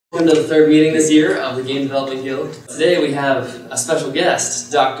Welcome to the third meeting this year of the Game Development Guild. Today we have a special guest,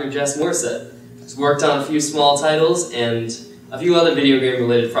 Dr. Jess Morrissette. She's worked on a few small titles and a few other video game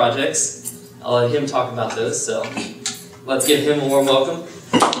related projects. I'll let him talk about those, so let's give him a warm welcome.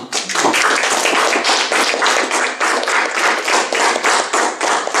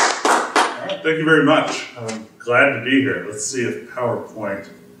 Alright, thank you very much. I'm glad to be here. Let's see if PowerPoint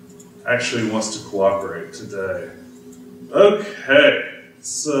actually wants to cooperate today. Okay.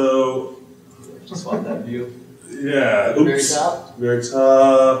 So, Swap that view. Yeah, oops. Very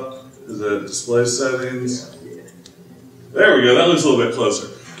top. Is it display settings? There we go, that looks a little bit closer.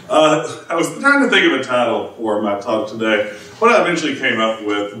 I was trying to think of a title for my talk today. What I eventually came up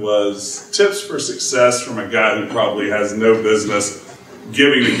with was Tips for Success from a guy who probably has no business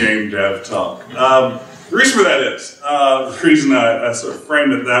giving a game dev talk. The reason for that is, the reason I sort of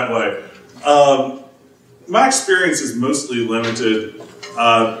framed it that way, my experience is mostly limited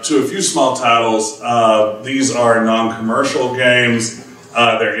to a few small titles. These are non-commercial games.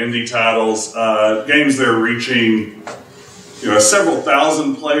 They're indie titles. Games that are reaching, several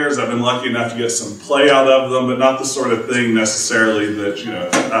thousand players. I've been lucky enough to get some play out of them, but not the sort of thing necessarily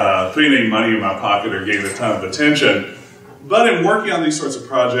that putting any money in my pocket or getting a ton of attention. But in working on these sorts of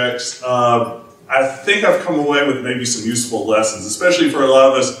projects, I think I've come away with maybe some useful lessons, especially for a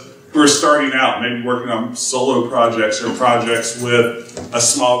lot of us who are starting out, maybe working on solo projects or projects with a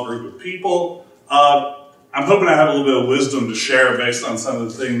small group of people. I'm hoping I have a little bit of wisdom to share based on some of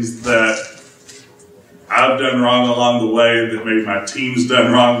the things that I've done wrong along the way, that maybe my team's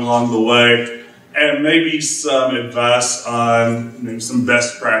done wrong along the way, and maybe some advice on maybe some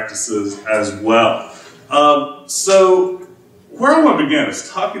best practices as well. So where I want to begin is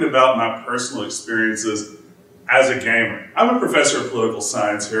talking about my personal experiences as a gamer. I'm a professor of political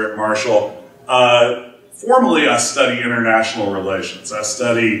science here at Marshall. Formally, I study international relations. I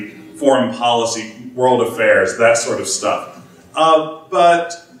study foreign policy, world affairs, that sort of stuff.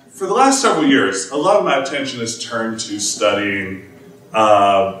 But for the last several years, a lot of my attention has turned to studying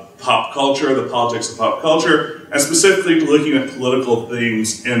pop culture, the politics of pop culture, and specifically looking at political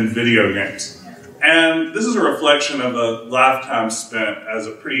themes in video games. And this is a reflection of a lifetime spent as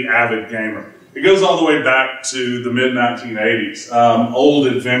a pretty avid gamer. It goes all the way back to the mid-1980s. Old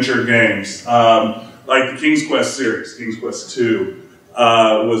adventure games, like the King's Quest series. King's Quest II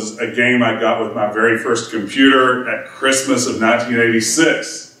was a game I got with my very first computer at Christmas of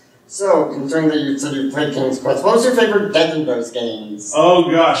 1986. So, considering that you said you played King's Quest, what was your favorite death in those games? Oh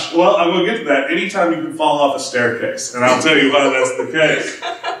gosh, well, I'm going to get to that. Anytime you can fall off a staircase, and I'll tell you why that's the case.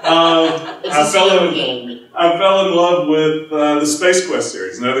 I fell in love with the Space Quest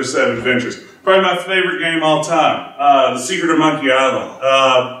series, another set of adventures. Probably my favorite game all time, The Secret of Monkey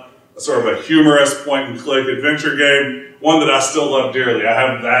Island. Sort of a humorous point-and-click adventure game, one that I still love dearly. I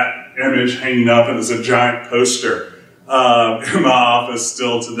have that image hanging up and it's a giant poster in my office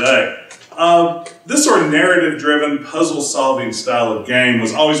still today. This sort of narrative-driven, puzzle-solving style of game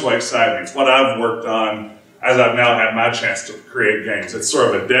was always what excited me. It's what I've worked on as I've now had my chance to create games. It's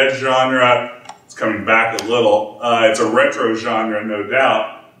sort of a dead genre. It's coming back a little. It's a retro genre, no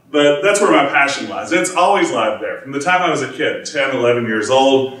doubt. But that's where my passion lies. It's always lied there. From the time I was a kid, 10, 11 years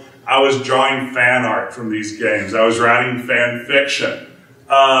old, I was drawing fan art from these games. I was writing fan fiction.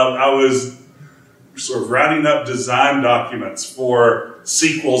 I was sort of writing up design documents for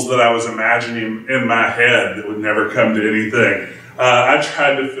sequels that I was imagining in my head that would never come to anything. I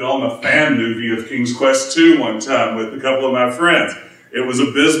tried to film a fan movie of King's Quest II one time with a couple of my friends. It was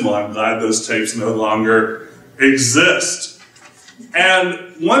abysmal. I'm glad those tapes no longer exist.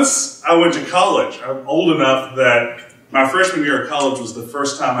 And once I went to college, I'm old enough that my freshman year of college was the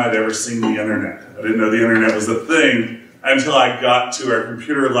first time I'd ever seen the internet. I didn't know the internet was a thing until I got to our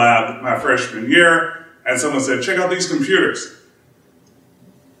computer lab my freshman year, and someone said, check out these computers.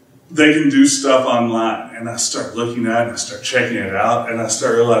 They can do stuff online. And I start looking at it, and I start checking it out, and I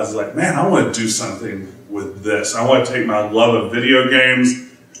start realizing, like, man, I want to do something with this. I want to take my love of video games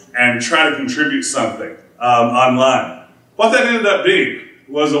and try to contribute something online. What that ended up being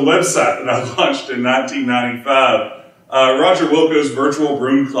was a website that I launched in 1995, Roger Wilco's Virtual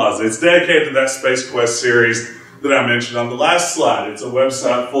Broom Closet. It's dedicated to that Space Quest series that I mentioned on the last slide. It's a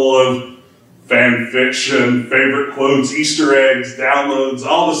website full of fan fiction, favorite quotes, Easter eggs, downloads,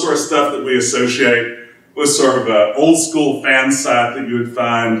 all the sort of stuff that we associate with sort of an old school fan site that you would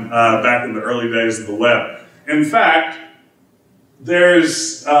find back in the early days of the web. In fact,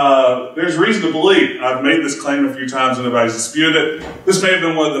 there's reason to believe, I've made this claim a few times and nobody's disputed it, this may have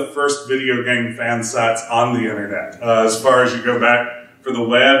been one of the first video game fan sites on the internet. As far as you go back for the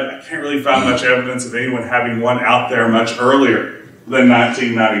web, I can't really find much evidence of anyone having one out there much earlier than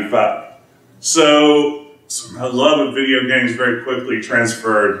 1995. So my love of video games very quickly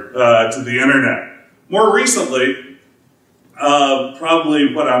transferred to the internet. More recently,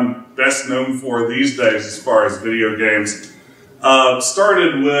 probably what I'm best known for these days as far as video games,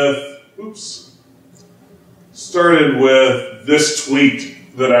 started with this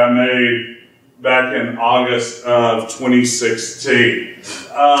tweet that I made back in August of 2016.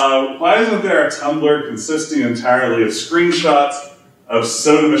 Why isn't there a Tumblr consisting entirely of screenshots of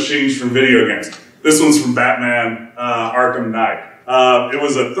soda machines from video games? This one's from Batman Arkham Knight. It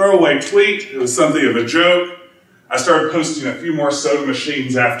was a throwaway tweet. It was something of a joke. I started posting a few more soda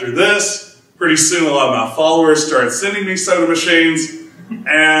machines after this. Pretty soon, a lot of my followers started sending me soda machines.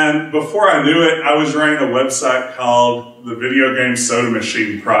 And before I knew it, I was running a website called the Video Game Soda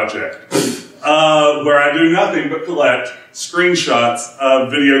Machine Project, where I do nothing but collect screenshots of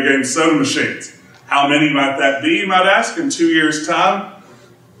video game soda machines. How many might that be, you might ask, in 2 years' time?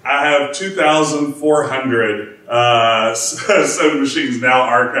 I have 2,400 soda machines now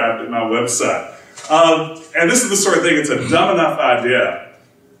archived at my website. And this is the sort of thing, it's a dumb enough idea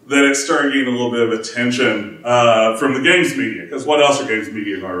that it started getting a little bit of attention from the games media, because what else are games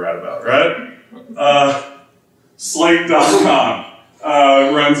media going to write about, right? Slate.com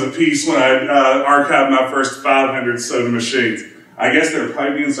runs a piece when I archived my first 500 soda machines. I guess they're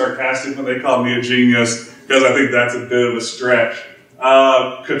probably being sarcastic when they called me a genius, because I think that's a bit of a stretch.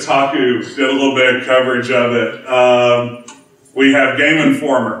 Kotaku did a little bit of coverage of it. We have Game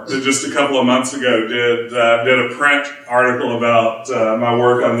Informer that just a couple of months ago did a print article about my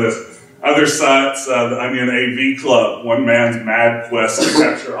work on this. Other sites, the Onion AV Club, one man's mad quest to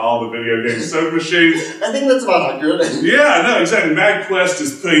capture all the video game soda machines. I think that's about accurate. Yeah, no, exactly. Mad Quest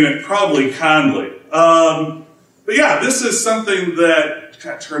is putting it probably kindly. But yeah, this is something that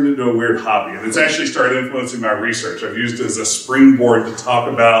kind of turned into a weird hobby, and it's actually started influencing my research. I've used it as a springboard to talk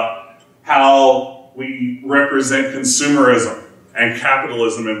about how we represent consumerism and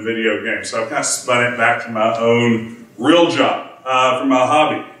capitalism in video games. So I've kind of spun it back to my own real job, from my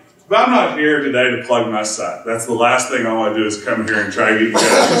hobby. But I'm not here today to plug my site. That's the last thing I want to do is come here and try to get you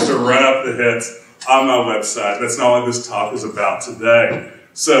guys to run up the hits on my website. That's not what this talk is about today.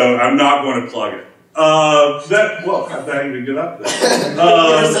 So I'm not going to plug it. How'd that even get up there?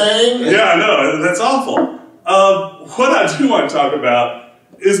 You're saying? Yeah, no, that's awful. What I do want to talk about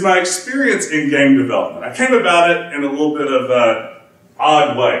is my experience in game development. I came about it in a little bit of an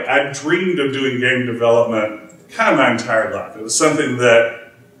odd way. I dreamed of doing game development kind of my entire life. It was something that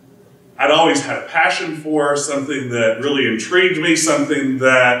I'd always had a passion for, something that really intrigued me, something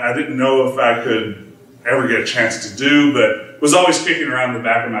that I didn't know if I could ever get a chance to do, but was always kicking around the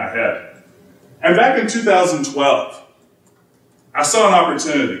back of my head. And back in 2012, I saw an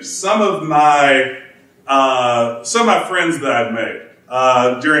opportunity. Some of my friends that I'd made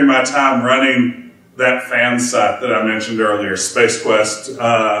during my time running that fan site that I mentioned earlier, Space Quest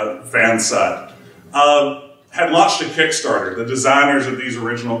fan site, had launched a Kickstarter. The designers of these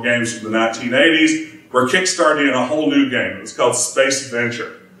original games from the 1980s were kickstarting a whole new game. It was called Space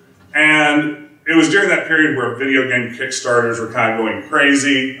Venture. And it was during that period where video game Kickstarters were kind of going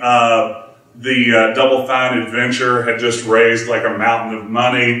crazy. The Double Fine Adventure had just raised like a mountain of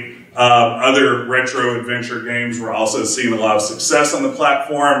money. Other retro adventure games were also seeing a lot of success on the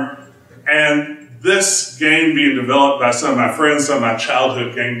platform. And this game being developed by some of my friends, some of my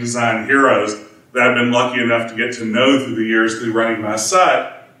childhood game design heroes that I've been lucky enough to get to know through the years through running my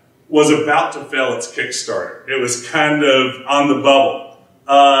site, was about to fail its Kickstarter. It was kind of on the bubble.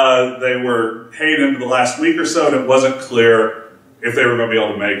 They were paid into the last week or so, and it wasn't clear if they were going to be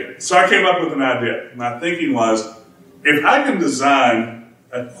able to make it. So I came up with an idea. My thinking was, if I can design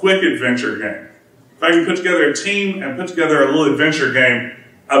a quick adventure game, if I can put together a team and put together a little adventure game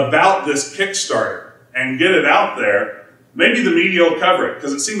about this Kickstarter and get it out there, maybe the media will cover it,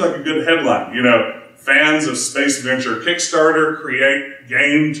 because it seemed like a good headline. You know, fans of Space Venture Kickstarter create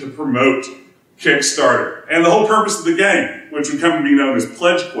game to promote Kickstarter. And the whole purpose of the game, which would come to be known as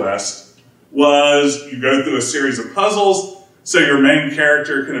Pledge Quest, was you go through a series of puzzles so your main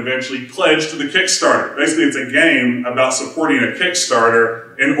character can eventually pledge to the Kickstarter. Basically, it's a game about supporting a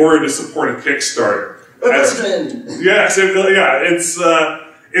Kickstarter in order to support a Kickstarter. Yes,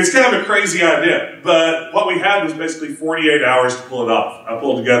 it's kind of a crazy idea, but what we had was basically 48 hours to pull it off. I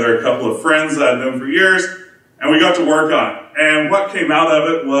pulled together a couple of friends that I'd known for years, and we got to work on it. And what came out of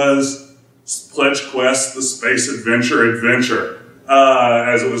it was Pledge Quest, the Space Adventure,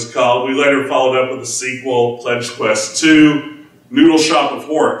 as it was called. We later followed up with a sequel, Pledge Quest 2, Noodle Shop of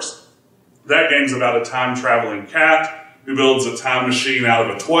Horrors. That game's about a time-traveling cat who builds a time machine out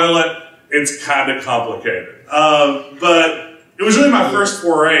of a toilet. It's kind of complicated, but it was really my first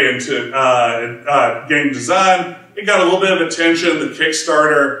foray into game design. It got a little bit of attention. The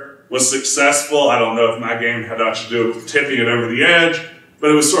Kickstarter was successful. I don't know if my game had much to do with tipping it over the edge, but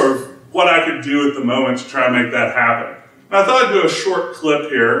it was sort of what I could do at the moment to try and make that happen. And I thought I'd do a short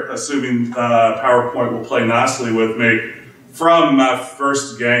clip here, assuming PowerPoint will play nicely with me, from my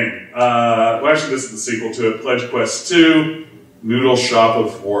first game. Well, actually, this is the sequel to it, Pledge Quest 2, Noodle Shop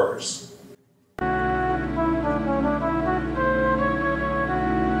of Horrors.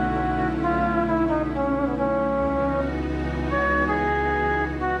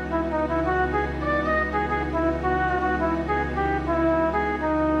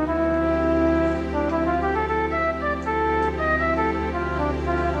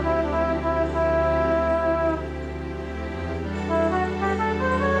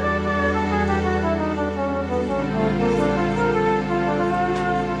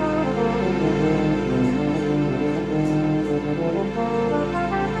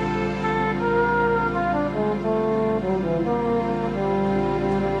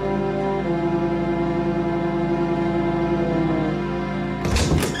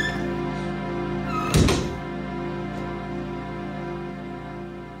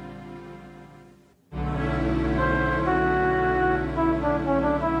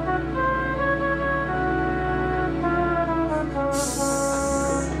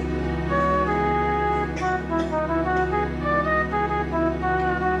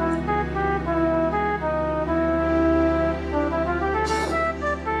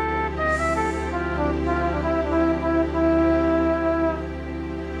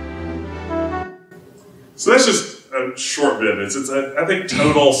 So that's just a short bit. It's I think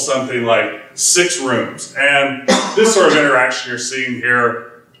total something like 6 rooms. And this sort of interaction you're seeing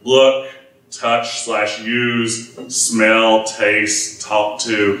here, look, touch / use, smell, taste, talk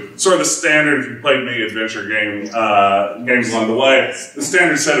to, sort of the standard, if you played many adventure games along the way, the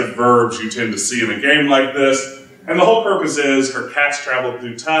standard set of verbs you tend to see in a game like this. And the whole purpose is her cat's traveled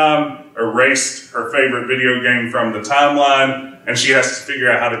through time, erased her favorite video game from the timeline, and she has to figure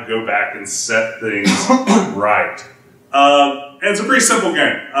out how to go back and set things right. And it's a pretty simple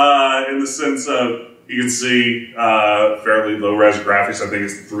game in the sense of you can see fairly low-res graphics. I think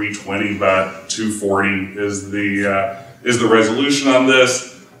it's 320 by 240 is the resolution on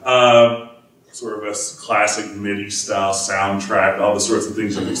this. Sort of a classic MIDI-style soundtrack, all the sorts of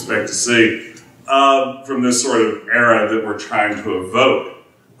things you'd expect to see from this sort of era that we're trying to evoke.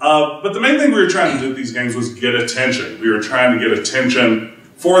 But the main thing we were trying to do with these games was get attention. We were trying to get attention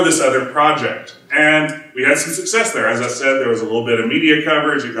for this other project. And we had some success there. As I said, there was a little bit of media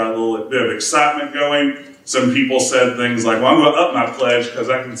coverage. It got a little bit of excitement going. Some people said things like, well, I'm going to up my pledge because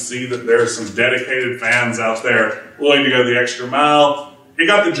I can see that there's some dedicated fans out there willing to go the extra mile. It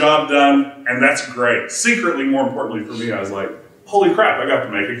got the job done, and that's great. Secretly, more importantly for me, I was like, holy crap, I got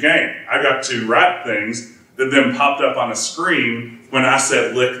to make a game. I got to write things that then popped up on a screen when I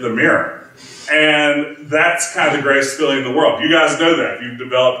said lick the mirror. And that's kind of the greatest feeling in the world. You guys know that. If you've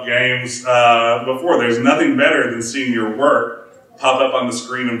developed games before, there's nothing better than seeing your work pop up on the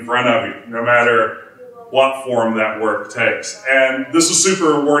screen in front of you, no matter what form that work takes. And this was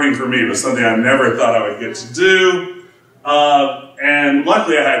super rewarding for me. It was something I never thought I would get to do. And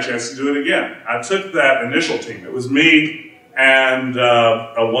luckily I had a chance to do it again. I took that initial team. It was me and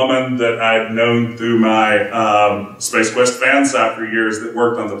a woman that I'd known through my Space Quest fan site for years that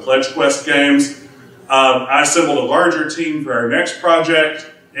worked on the Pledge Quest games. I assembled a larger team for our next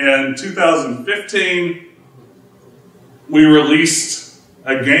project. In 2015, we released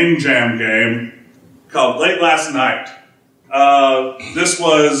a game jam game called Late Last Night. This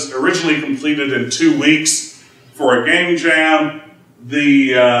was originally completed in 2 weeks for a game jam.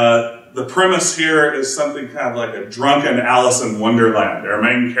 The premise here is something kind of like a drunken Alice in Wonderland. Our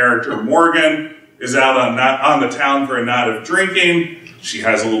main character, Morgan, is out on the town for a night of drinking. She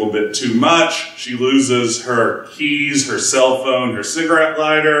has a little bit too much. She loses her keys, her cell phone, her cigarette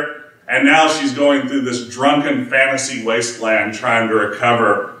lighter, and now she's going through this drunken fantasy wasteland trying to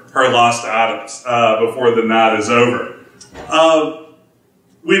recover her lost items before the night is over.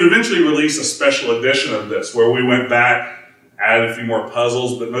 We'd eventually release a special edition of this where we went back, added a few more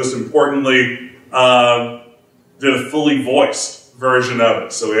puzzles, but most importantly, did a fully voiced version of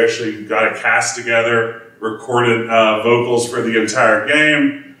it. So we actually got a cast together, recorded vocals for the entire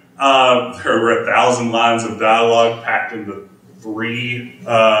game. There were 1,000 lines of dialogue packed into three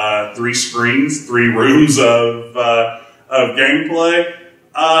screens, 3 rooms of gameplay.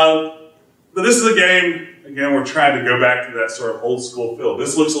 But this is a game, again, we're trying to go back to that sort of old school feel.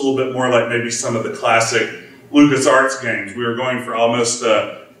 This looks a little bit more like maybe some of the classic LucasArts games. We were going for almost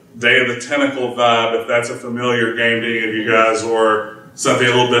a Day of the Tentacle vibe, if that's a familiar game to any of you guys, or something a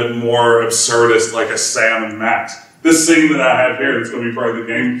little bit more absurdist like a Sam and Max. This scene that I have here, that's going to be part of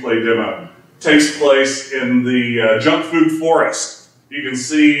the gameplay demo, takes place in the junk food forest. You can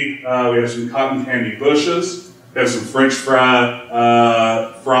see we have some cotton candy bushes, we have some French fry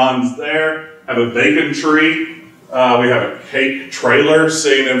fronds there, have a bacon tree, we have a cake trailer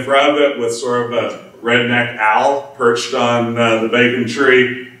sitting in front of it with sort of a redneck owl perched on the bacon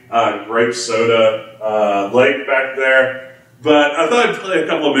tree, grape soda lake back there. But I thought I'd play a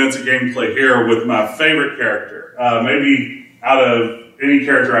couple of minutes of gameplay here with my favorite character. Maybe out of any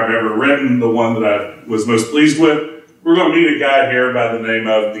character I've ever written, the one that I was most pleased with. We're going to meet a guy here by the name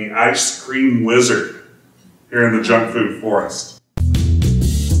of the Ice Cream Wizard here in the junk food forest.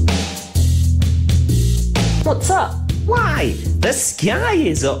 What's up? Why, the sky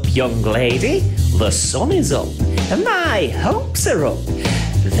is up, young lady. The sun is up, and my hopes are up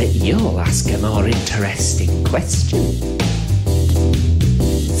that you'll ask a more interesting question.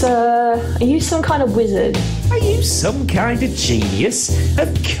 So, are you some kind of wizard? Are you some kind of genius?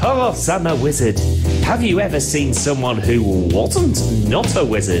 Of course I'm a wizard. Have you ever seen someone who wasn't not a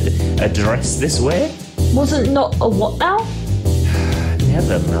wizard addressed this way? Wasn't not a what now?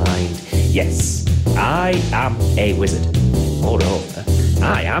 Never mind. Yes, I am a wizard. Moreover,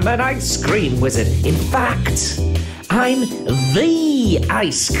 I am an ice cream wizard. In fact, I'm the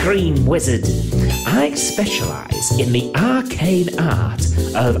ice cream wizard. I specialise in the arcane art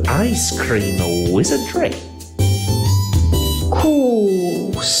of ice cream wizardry.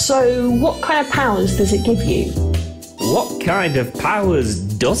 Cool. So, what kind of powers does it give you? What kind of powers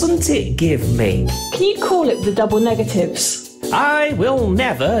doesn't it give me? Can you call it the double negatives? I will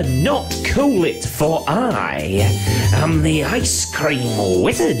never not cool it, for I am the ice cream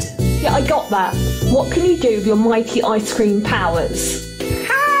wizard. Yeah, I got that. What can you do with your mighty ice cream powers?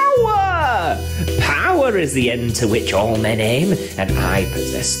 Power! Power is the end to which all men aim, and I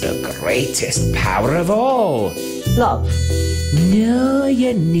possess the greatest power of all. Love. No,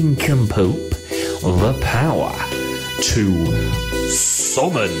 you nincompoop. The power to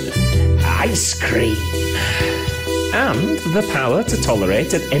summon ice cream. And the power to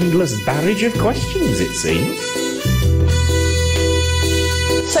tolerate an endless barrage of questions, it seems.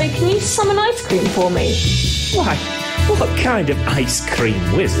 So can you summon ice cream for me? Why, what kind of ice cream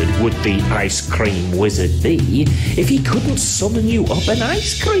wizard would the ice cream wizard be if he couldn't summon you up an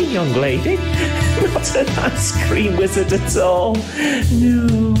ice cream, young lady? Not an ice cream wizard at all.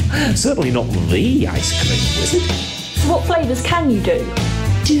 No, certainly not the ice cream wizard. So what flavours can you do?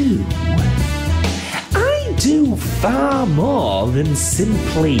 Do far more than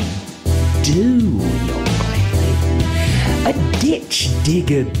simply do, young lady. A ditch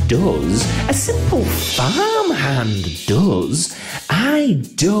digger does, a simple farmhand does. I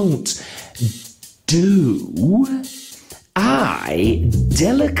don't do. I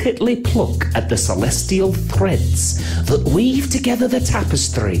delicately pluck at the celestial threads that weave together the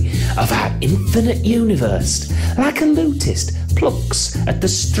tapestry of our infinite universe, like a lutist plucks at the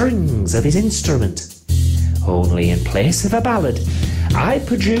strings of his instrument. Only in place of a ballad, I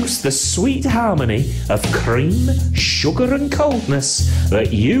produce the sweet harmony of cream, sugar and coldness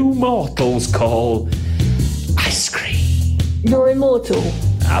that you mortals call ice cream. You're immortal.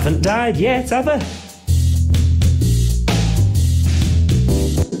 Haven't died yet, have I?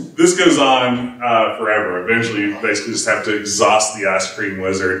 This goes on forever. Eventually, you basically just have to exhaust the ice cream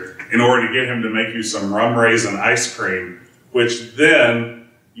wizard in order to get him to make you some rum raisin ice cream, which then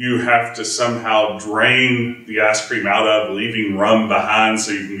you have to somehow drain the ice cream out of, leaving rum behind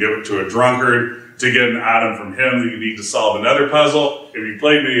so you can give it to a drunkard to get an item from him that you need to solve another puzzle. If you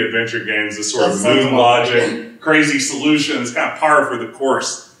played many adventure games, this sort of moon logic, crazy solutions, kind of par for the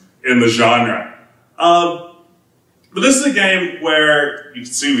course in the genre. But this is a game where you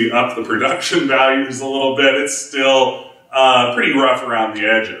can see we upped the production values a little bit. It's still pretty rough around the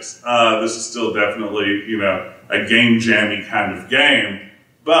edges. This is still definitely, you know, a game jammy kind of game.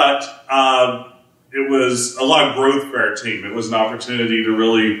 But it was a lot of growth for our team. It was an opportunity to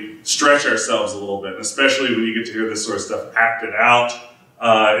really stretch ourselves a little bit, and especially when you get to hear this sort of stuff acted out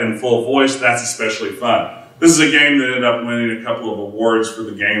in full voice, that's especially fun. This is a game that ended up winning a couple of awards for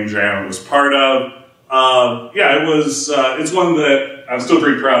the game jam it was part of. Yeah, it's one that I'm still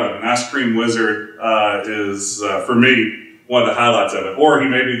pretty proud of. An Ice Cream Wizard is, for me, one of the highlights of it. Or he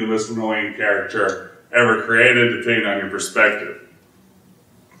may be the most annoying character ever created, depending on your perspective.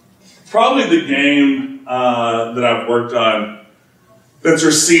 Probably the game that I've worked on that's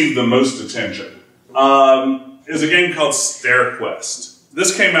received the most attention is a game called StairQuest.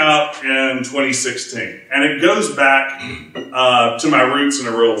 This came out in 2016, and it goes back to my roots in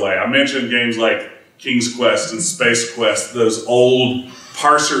a real way. I mentioned games like King's Quest and Space Quest, those old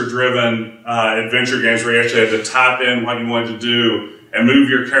parser-driven adventure games where you actually had to type in what you wanted to do and move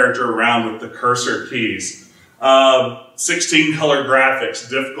your character around with the cursor keys. 16-color graphics,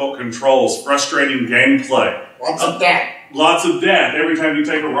 difficult controls, frustrating gameplay. Lots of death. Lots of death. Every time you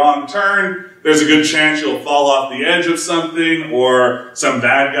take a wrong turn, there's a good chance you'll fall off the edge of something, or some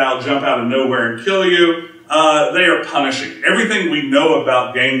bad guy will jump out of nowhere and kill you. They are punishing. Everything we know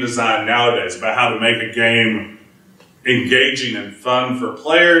about game design nowadays, about how to make a game engaging and fun for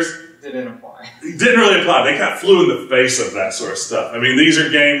players, Didn't apply. it didn't really apply. They kind of flew in the face of that sort of stuff. I mean, these are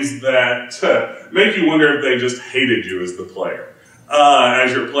games that make you wonder if they just hated you as the player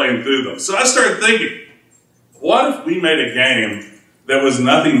as you're playing through them. So I started thinking, what if we made a game that was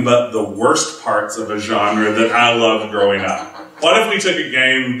nothing but the worst parts of a genre that I loved growing up? What if we took a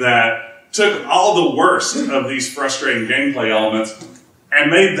game that took all the worst of these frustrating gameplay elements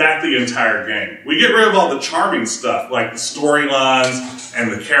and made that the entire game? We get rid of all the charming stuff, like the storylines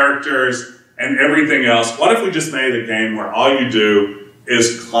and the characters and everything else. What if we just made a game where all you do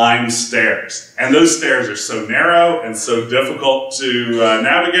is climb stairs? And those stairs are so narrow and so difficult to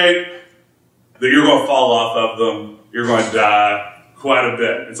navigate that you're going to fall off of them, you're going to die quite a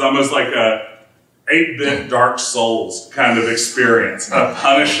bit. It's almost like a 8-bit Dark Souls kind of experience, a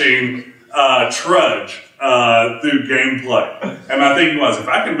punishing trudge through gameplay. And my thinking was, if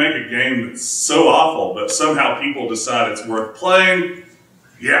I can make a game that's so awful, but somehow people decide it's worth playing,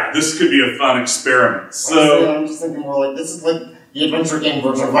 yeah, this could be a fun experiment. So I'm just thinking more like, this is like the adventure game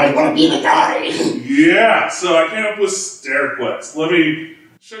version of I Want to Be the Guy. yeah, so I came up with Stair Quest. Let me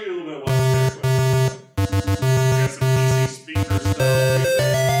show you a little bit what Stair Quest is. We got some PC speaker style music.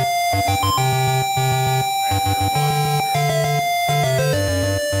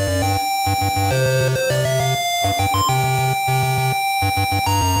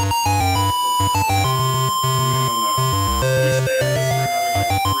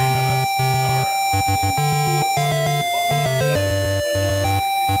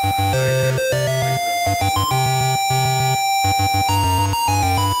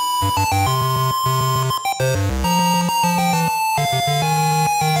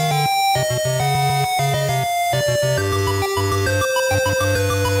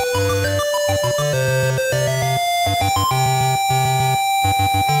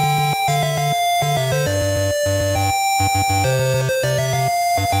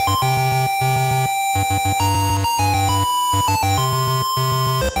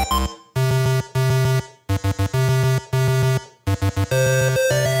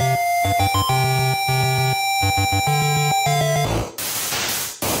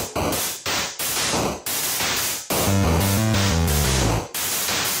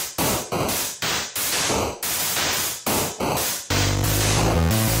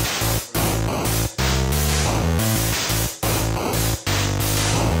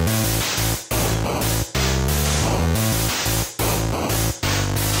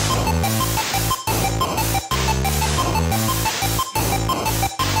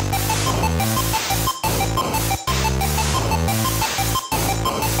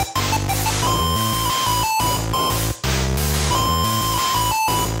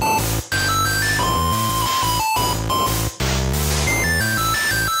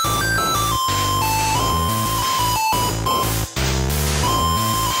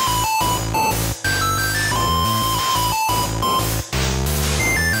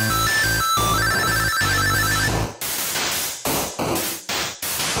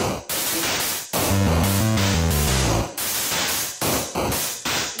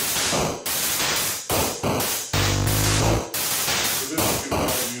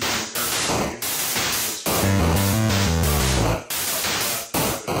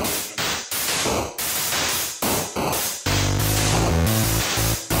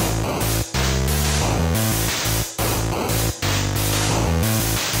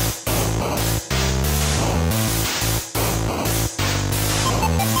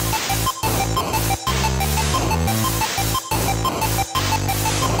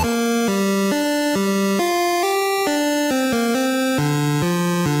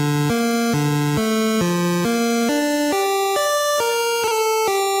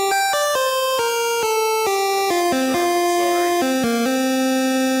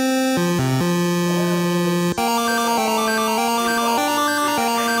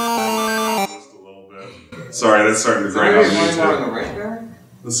 Sorry, that's starting to grate on me too.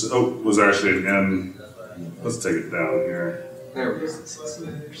 This was actually an N. Let's take it down here. There we go.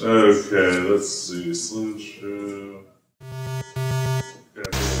 Okay, let's see. Slideshow.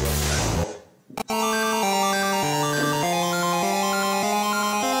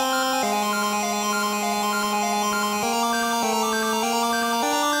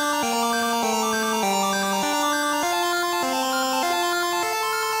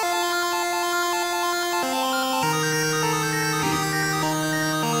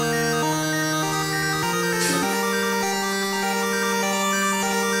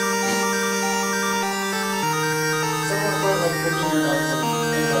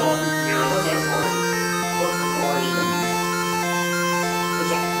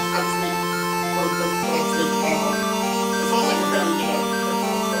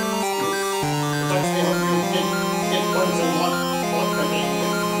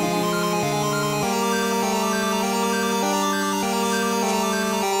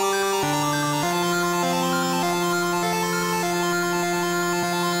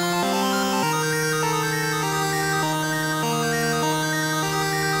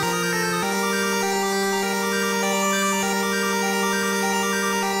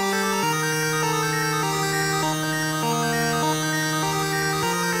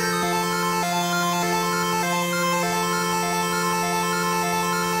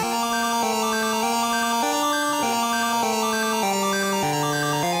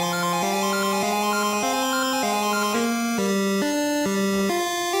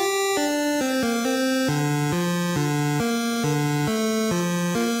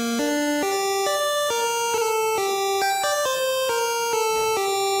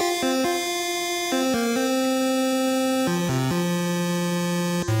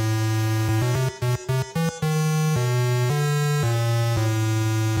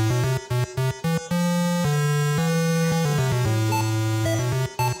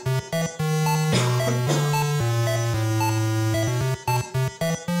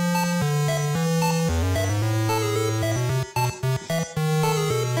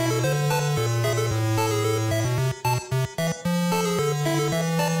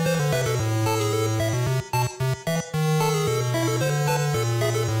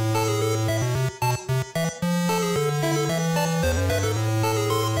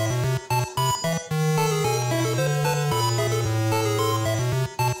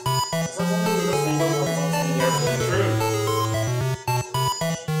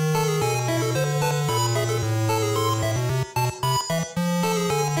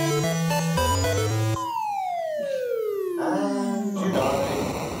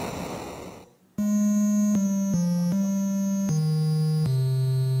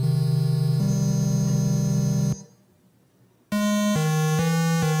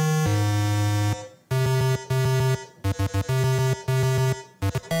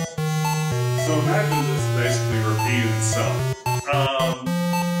 So imagine this basically repeating itself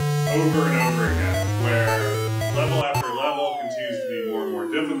over and over again, where level after level continues to be more and more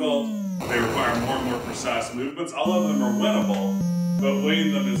difficult. They require more and more precise movements. All of them are winnable, but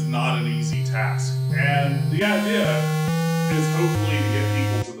winning them is not an easy task. And the idea is hopefully to get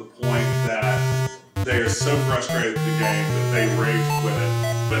people to the point that they are so frustrated with the game that they rage quit it,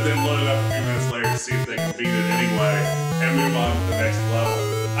 but then load it up a few minutes later to see if they can beat it anyway and move on to the next level.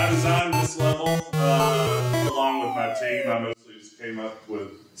 I designed this level along with my team. I mostly just came up with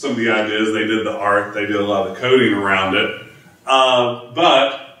some of the ideas. They did the art, they did a lot of the coding around it.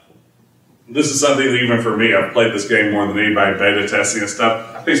 But this is something that even for me, I've played this game more than anybody beta testing and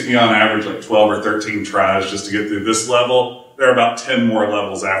stuff. It takes me on average like 12 or 13 tries just to get through this level. There are about 10 more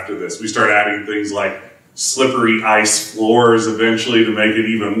levels after this. We start adding things like slippery ice floors eventually to make it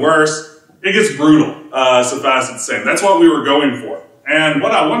even worse. It gets brutal, suffice it to say. That's what we were going for. And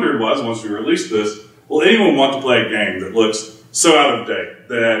what I wondered was, once we released this, will anyone want to play a game that looks so out of date,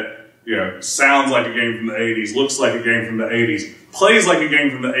 that, you know, sounds like a game from the 80s, looks like a game from the 80s, plays like a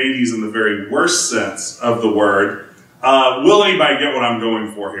game from the 80s in the very worst sense of the word? Will anybody get what I'm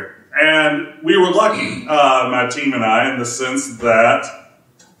going for here? And we were lucky, my team and I, in the sense that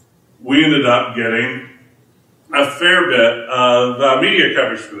we ended up getting a fair bit of media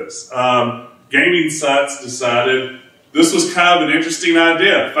coverage for this. Gaming sites decided this was kind of an interesting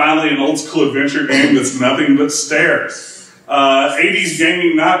idea. Finally, an old school adventure game that's nothing but stairs. 80s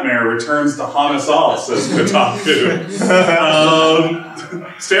gaming nightmare returns to haunt us all, says Kotaku.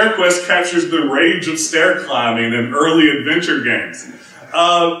 StairQuest captures the rage of stair climbing in early adventure games.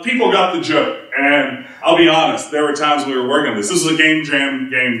 People got the joke, and I'll be honest, there were times we were working on this. This was a game jam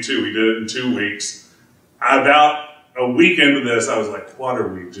game too. We did it in 2 weeks. About a week into this, I was like, what are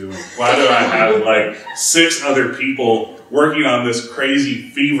we doing? Why do I have like 6 other people working on this crazy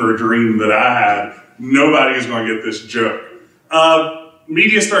fever dream that I had? Nobody is going to get this joke.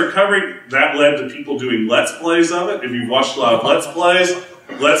 media started covering, that led to people doing Let's Plays of it. If you've watched a lot of Let's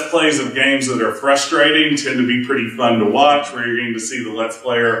Plays of games that are frustrating tend to be pretty fun to watch, where you're getting to see the Let's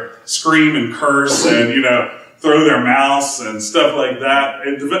Player scream and curse and, you know, throw their mouse and stuff like that.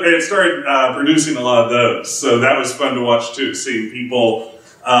 It started producing a lot of those. So that was fun to watch too, seeing people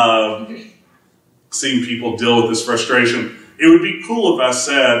deal with this frustration. It would be cool if I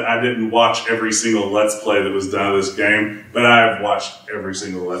said I didn't watch every single Let's Play that was done of this game, but I've watched every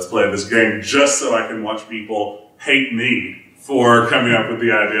single Let's Play of this game just so I can watch people hate me for coming up with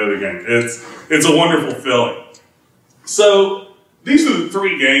the idea of the game. It's a wonderful feeling. So these are the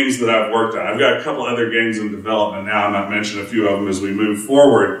 3 games that I've worked on. I've got a couple other games in development now. I might mention a few of them as we move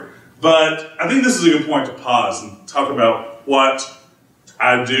forward. But I think this is a good point to pause and talk about what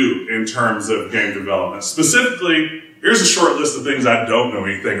I do in terms of game development. Specifically, here's a short list of things I don't know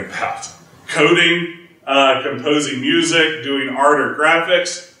anything about. Coding, composing music, doing art or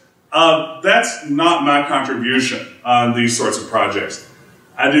graphics. That's not my contribution on these sorts of projects.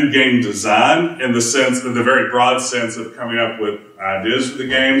 I do game design in the very broad sense of coming up with ideas for the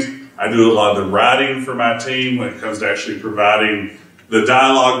games. I do a lot of the writing for my team when it comes to actually providing the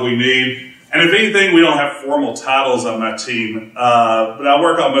dialogue we need. And if anything, we don't have formal titles on my team, but I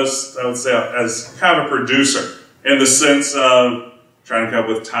work almost, I would say, as kind of a producer in the sense of trying to come up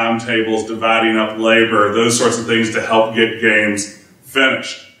with timetables, dividing up labor, those sorts of things to help get games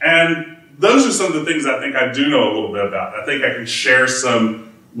finished. And those are some of the things I think I do know a little bit about. I think I can share some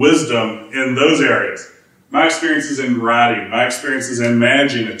wisdom in those areas. My experiences in writing, my experiences in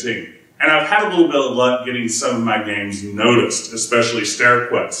managing a team. And I've had a little bit of luck getting some of my games noticed, especially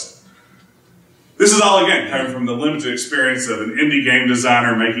StairQuest. This is all, again, coming from the limited experience of an indie game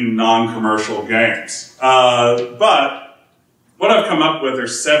designer making non-commercial games. But what I've come up with are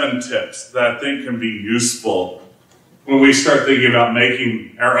 7 tips that I think can be useful when we start thinking about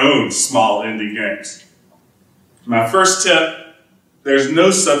making our own small indie games. My first tip, there's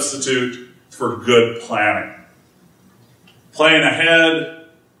no substitute for good planning. Planning ahead,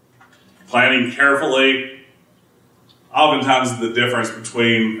 planning carefully, oftentimes the difference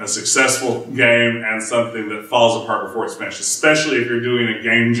between a successful game and something that falls apart before it's finished, especially if you're doing a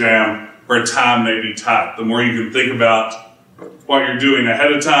game jam where time may be tight. The more you can think about what you're doing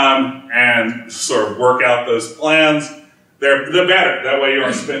ahead of time and sort of work out those plans, the better. That way you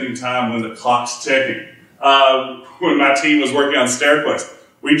aren't spending time when the clock's ticking. When my team was working on StairQuest,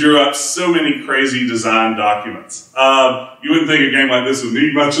 we drew up so many crazy design documents. You wouldn't think a game like this would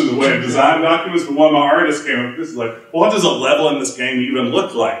need much in the way of design documents, but one of my artists came up with this, is like, well, what does a level in this game even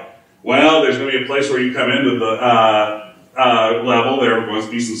look like? Well, there's going to be a place where you come into the level. There must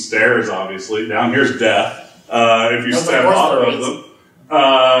be some stairs, obviously. Down here's death, if you step off of them.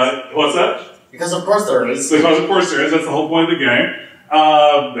 What's that? Because of course there is. Because of course there is. That's the whole point of the game.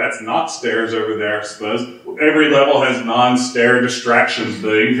 That's not stairs over there, I suppose. Every level has non-stair distraction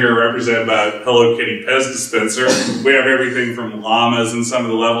thing, here represented by a Hello Kitty Pez dispenser. We have everything from llamas in some of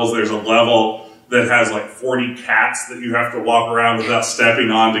the levels. There's a level that has like 40 cats that you have to walk around without stepping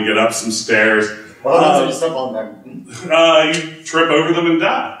on to get up some stairs. What happens if you step on them? You trip over them and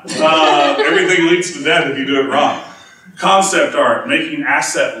die. Everything leads to death if you do it wrong. Concept art, making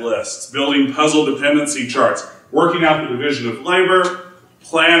asset lists, building puzzle dependency charts, working out the division of labor.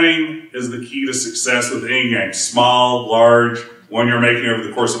 Planning is the key to success with any game. Small, large, one you're making over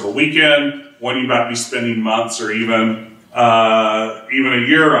the course of a weekend, one you might be spending months or even a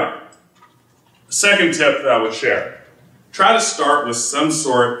year on. Second tip that I would share, try to start with some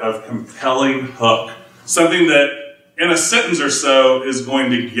sort of compelling hook. Something that in a sentence or so is going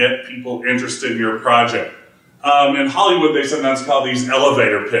to get people interested in your project. In Hollywood, they sometimes call these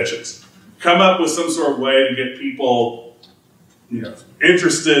elevator pitches. Come up with some sort of way to get people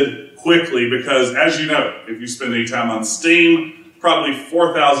interested quickly, because as you know, if you spend any time on Steam, probably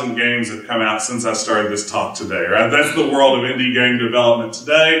 4,000 games have come out since I started this talk today, right? That's the world of indie game development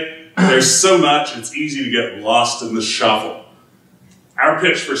today. There's so much, it's easy to get lost in the shuffle. Our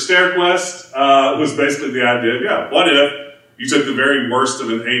pitch for StairQuest was basically the idea of, what if you took the very worst of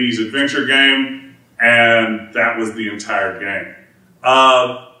an 80s adventure game and that was the entire game?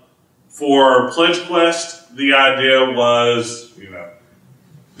 For Pledge Quest, the idea was,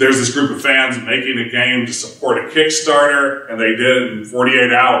 there's this group of fans making a game to support a Kickstarter, and they did it in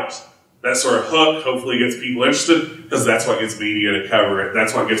 48 hours. That sort of hook hopefully gets people interested, because that's what gets media to cover it.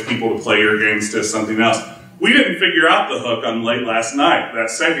 That's what gets people to play your games to something else. We didn't figure out the hook on late last night, that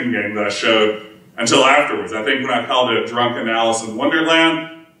second game that I showed, until afterwards. I think when I called it a Drunken Alice in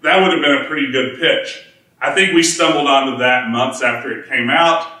Wonderland, that would have been a pretty good pitch. I think we stumbled onto that months after it came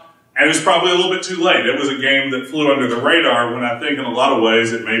out, And it was probably a little bit too late. It was a game that flew under the radar when I think in a lot of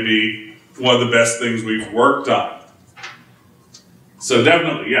ways it may be one of the best things we've worked on. So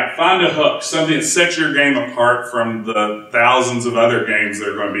definitely, yeah, find a hook, something that sets your game apart from the thousands of other games that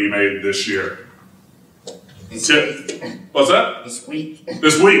are going to be made this year. What's that? This week.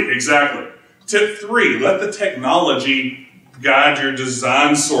 This week, exactly. Tip 3, let the technology guide your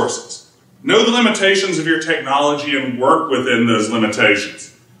design sources. Know the limitations of your technology and work within those limitations.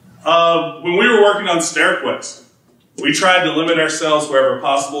 When we were working on StairQuest, we tried to limit ourselves wherever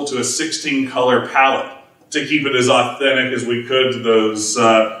possible to a 16-color palette to keep it as authentic as we could to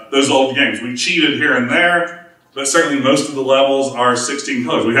those old games. We cheated here and there, but certainly most of the levels are 16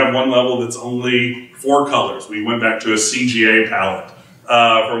 colors. We have one level that's only 4 colors. We went back to a CGA palette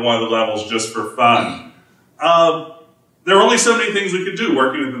for one of the levels just for fun. There are only so many things we could do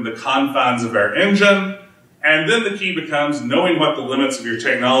working within the confines of our engine, and then the key becomes knowing what the limits of your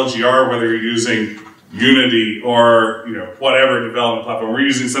technology are, whether you're using Unity or whatever development platform. We're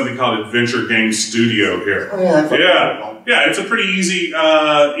using something called Adventure Game Studio here. Oh, yeah, yeah, it's a pretty easy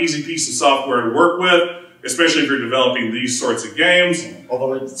piece of software to work with, especially if you're developing these sorts of games.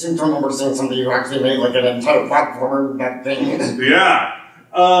 Although I seem to remember seeing somebody who actually made like an entire platformer back then. Yeah,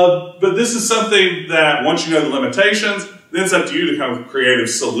 but this is something that once you know the limitations, then it's up to you to come up with creative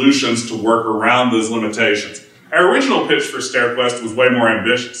solutions to work around those limitations. Our original pitch for StairQuest was way more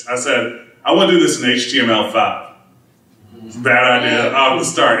ambitious. I said, I want to do this in HTML5. Bad idea off the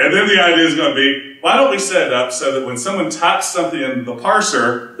start. And then the idea is going to be, why don't we set it up so that when someone types something in the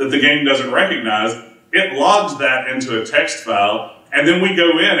parser that the game doesn't recognize, it logs that into a text file, and then we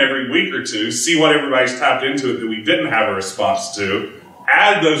go in every week or two, see what everybody's typed into it that we didn't have a response to,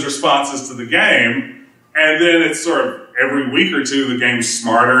 add those responses to the game, and then it's sort of every week or two the game's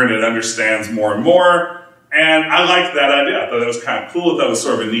smarter and it understands more and more. And I liked that idea. I thought that was kind of cool. I thought it was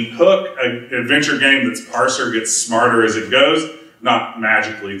sort of a neat hook, an adventure game that's parser gets smarter as it goes, not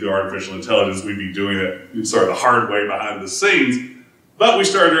magically through artificial intelligence. We'd be doing it sort of the hard way behind the scenes. But we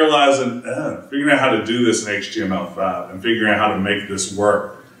started realizing, figuring out how to do this in HTML5 and figuring out how to make this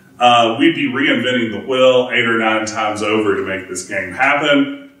work. We'd be reinventing the wheel 8 or 9 times over to make this game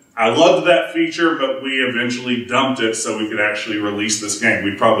happen. I loved that feature, but we eventually dumped it so we could actually release this game.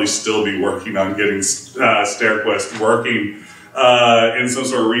 We'd probably still be working on getting StairQuest working in some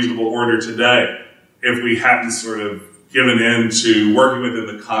sort of reasonable order today if we hadn't sort of given in to working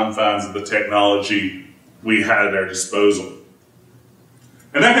within the confines of the technology we had at our disposal.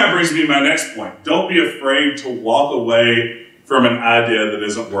 And that kind of brings me to my next point. Don't be afraid to walk away from an idea that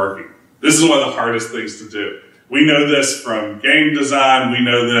isn't working. This is one of the hardest things to do. We know this from game design. We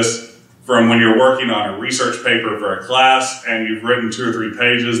know this from when you're working on a research paper for a class and you've written 2 or 3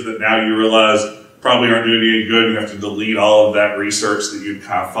 pages that now you realize probably aren't doing any good. You have to delete all of that research that you've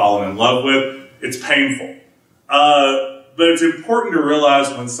kind of fallen in love with. It's painful. But it's important to realize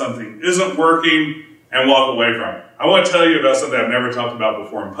when something isn't working and walk away from it. I want to tell you about something I've never talked about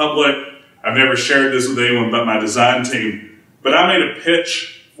before in public. I've never shared this with anyone but my design team. But I made a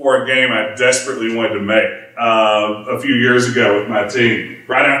pitch for a game I desperately wanted to make a few years ago with my team.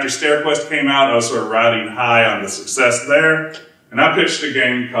 Right after StairQuest came out, I was sort of riding high on the success there, and I pitched a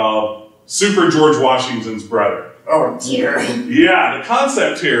game called Super George Washington's Brother. Oh dear. Yeah, the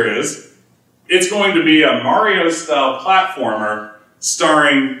concept here is it's going to be a Mario-style platformer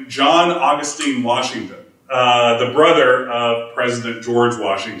starring John Augustine Washington, the brother of President George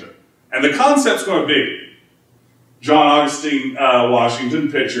Washington. And the concept's going to be John Augustine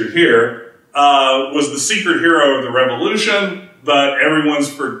Washington, pictured here, was the secret hero of the Revolution, but everyone's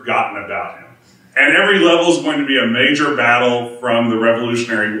forgotten about him. And every level is going to be a major battle from the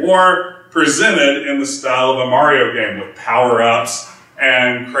Revolutionary War, presented in the style of a Mario game with power-ups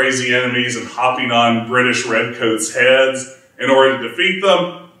and crazy enemies and hopping on British redcoats' heads in order to defeat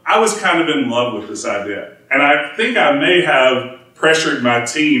them. I was kind of in love with this idea. And I think I may have pressured my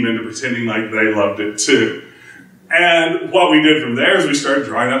team into pretending like they loved it too. And what we did from there is we started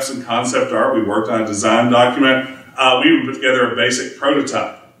drawing up some concept art. We worked on a design document. We even put together a basic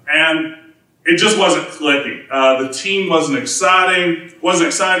prototype. And it just wasn't clicking. The team wasn't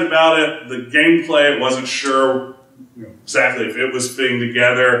excited about it. The gameplay, it wasn't sure exactly if it was fitting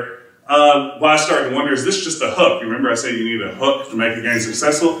together. Well, I started to wonder, is this just a hook? Remember I said you need a hook to make a game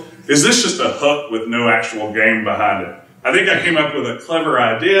successful? Is this just a hook with no actual game behind it? I think I came up with a clever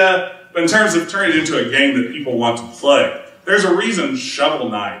idea. But in terms of turning it into a game that people want to play, there's a reason Shovel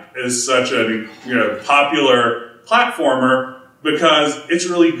Knight is such a popular platformer, because it's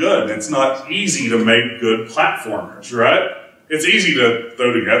really good. It's not easy to make good platformers, right? It's easy to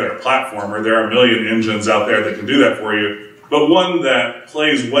throw together a platformer. There are a million engines out there that can do that for you. but one that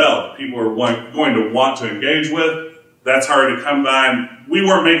plays well, people are going to want to engage with. That's hard to come by, and we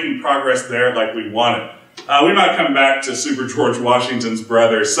weren't making progress there like we wanted. We might come back to Super George Washington's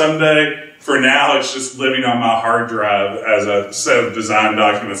Brother someday. For now, it's just living on my hard drive as a set of design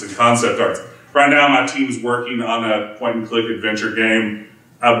documents and concept arts. Right now, my team's working on a point-and-click adventure game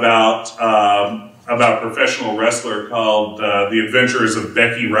about a professional wrestler called The Adventures of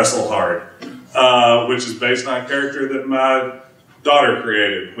Becky Wrestlehard, which is based on a character that my daughter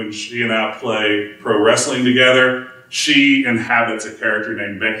created when she and I play pro wrestling together. She inhabits a character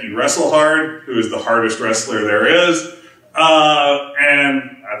named Becky Wrestlehard, who is the hardest wrestler there is.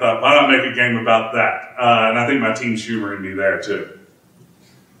 And I thought, why not make a game about that? And I think my team's humoring me there too.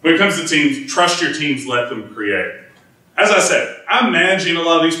 When it comes to teams, trust your teams, let them create. As I said, I'm managing a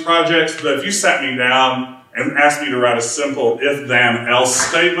lot of these projects, but if you sat me down and asked me to write a simple if-then-else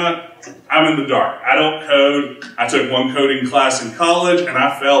statement, I'm in the dark. I don't code. I took one coding class in college and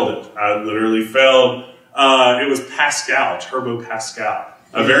I failed it. I literally failed. It was Pascal, Turbo Pascal,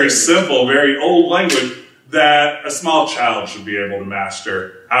 a very simple, very old language that a small child should be able to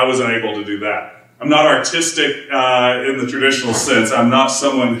master. I was unable to do that. I'm not artistic in the traditional sense. I'm not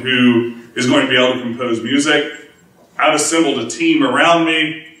someone who is going to be able to compose music. I've assembled a team around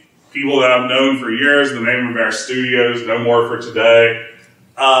me, people that I've known for years, the name of our studios, No More for Today.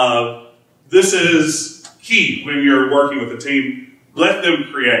 This is key when you're working with a team. Let them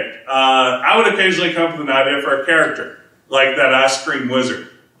create. I would occasionally come up with an idea for a character, like that ice cream wizard.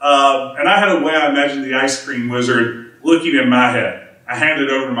 And I had a way I imagined the ice cream wizard looking in my head. I handed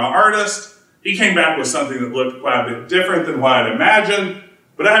it over to my artist. He came back with something that looked quite a bit different than what I'd imagined,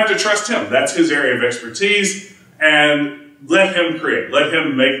 but I have to trust him. That's his area of expertise, and let him create. Let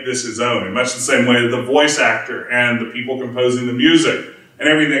him make this his own, in much the same way that the voice actor and the people composing the music and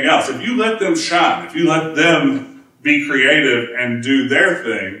everything else. If you let them shine, if you let them be creative and do their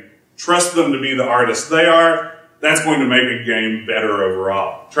thing, trust them to be the artists they are, that's going to make a game better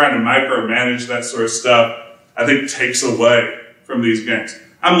overall. Trying to micromanage that sort of stuff, I think, takes away from these games.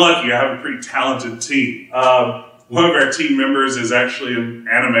 I'm lucky, I have a pretty talented team. One of our team members is actually an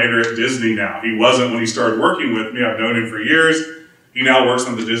animator at Disney now. He wasn't when he started working with me. I've known him for years. He now works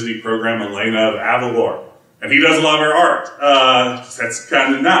on the Disney program Elena of Avalor. And he does a lot of our art. That's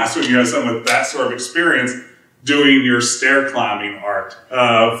kind of nice when you have someone with that sort of experience doing your stair climbing art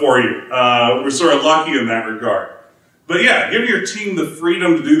for you. We're sort of lucky in that regard. But yeah, giving your team the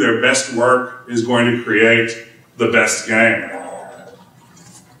freedom to do their best work is going to create the best game.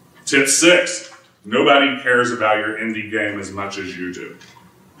 Tip 6, nobody cares about your indie game as much as you do.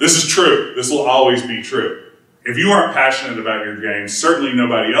 This is true. This will always be true. If you aren't passionate about your game, certainly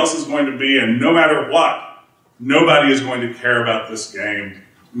nobody else is going to be, and no matter what, nobody is going to care about this game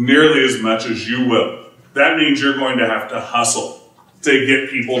nearly as much as you will. That means you're going to have to hustle to get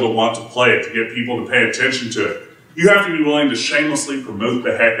people to want to play it, to get people to pay attention to it. You have to be willing to shamelessly promote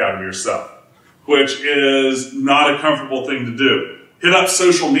the heck out of yourself, which is not a comfortable thing to do. Hit up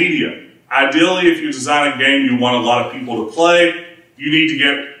social media. Ideally, if you design a game you want a lot of people to play, you need to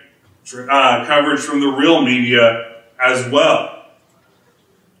get coverage from the real media as well.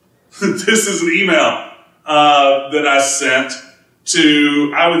 This is an email that I sent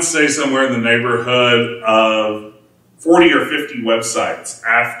to, I would say, somewhere in the neighborhood of 40 or 50 websites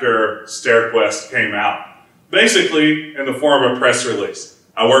after StairQuest came out. Basically, in the form of a press release.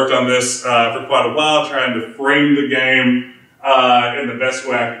 I worked on this for quite a while, trying to frame the game in the best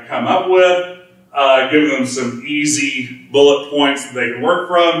way I could come up with, giving them some easy bullet points that they could work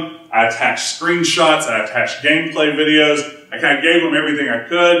from. I attached screenshots, I attached gameplay videos. I kind of gave them everything I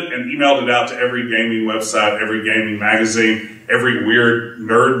could and emailed it out to every gaming website, every gaming magazine, every weird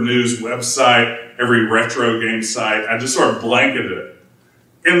nerd news website, every retro game site. I just sort of blanketed it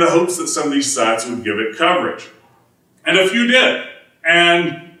in the hopes that some of these sites would give it coverage. And a few did.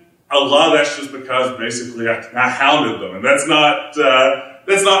 And a lot of that's just because basically I hounded them, and that's not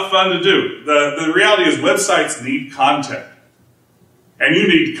fun to do. The reality is websites need content, and you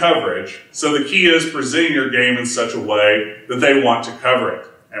need coverage. So the key is presenting your game in such a way that they want to cover it.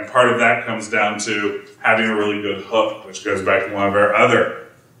 And part of that comes down to having a really good hook, which goes back to one of our other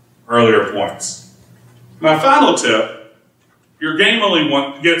earlier points. My final tip, your game only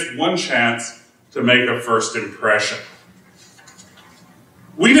gets one chance to make a first impression.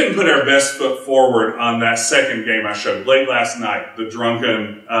 We didn't put our best foot forward on that second game I showed late last night, the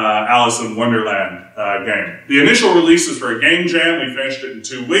drunken Alice in Wonderland game. The initial release was for a game jam. We finished it in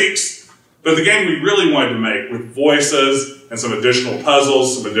 2 weeks. But the game we really wanted to make with voices and some additional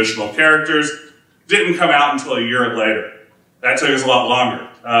puzzles, some additional characters, didn't come out until a year later. That took us a lot longer,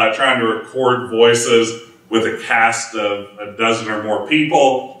 trying to record voices, with a cast of a dozen or more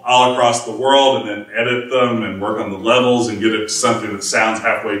people all across the world, and then edit them and work on the levels and get it to something that sounds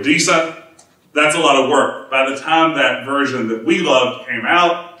halfway decent. That's a lot of work. By the time that version that we loved came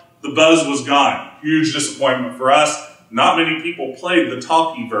out, the buzz was gone. Huge disappointment for us. Not many people played the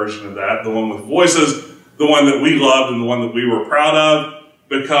talkie version of that, the one with voices, the one that we loved and the one that we were proud of,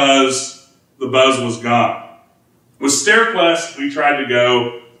 because the buzz was gone. With StairQuest, we tried to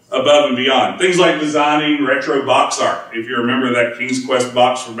go above and beyond. Things like designing retro box art. If you remember that King's Quest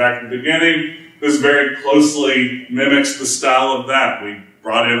box from back in the beginning, this very closely mimics the style of that. We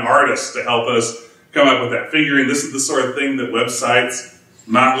brought in artists to help us come up with that figuring. This is the sort of thing that websites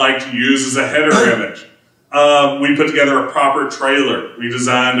might like to use as a header image. We put together a proper trailer. We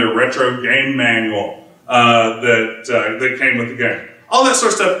designed a retro game manual that came with the game. All that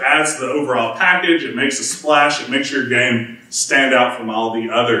sort of stuff adds to the overall package. It makes a splash. It makes your game stand out from all the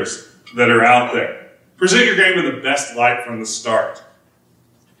others that are out there. Present your game in the best light from the start.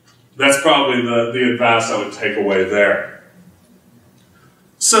 That's probably the advice I would take away there.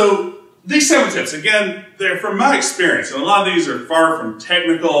 So these 7 tips, again, they're from my experience, and a lot of these are far from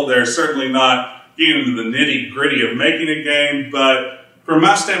technical. They're certainly not getting into the nitty-gritty of making a game, but from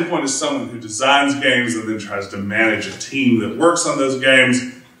my standpoint as someone who designs games and then tries to manage a team that works on those games,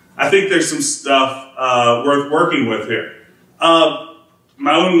 I think there's some stuff worth working with here.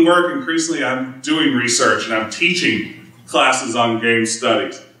 My own work, increasingly, I'm doing research and I'm teaching classes on game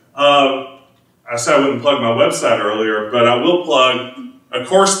studies. I said I wouldn't plug my website earlier, but I will plug a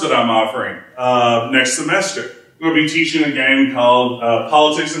course that I'm offering next semester. I'm going to be teaching a game called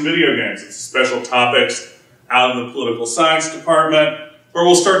Politics and Video Games. It's special topics out of the political science department, where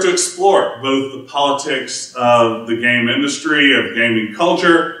we'll start to explore both the politics of the game industry, of gaming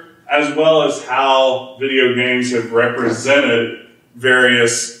culture, as well as how video games have represented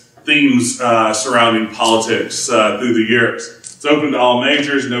various themes surrounding politics through the years. It's open to all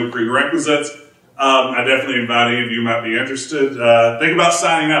majors, no prerequisites. I definitely invite any of you who might be interested. Think about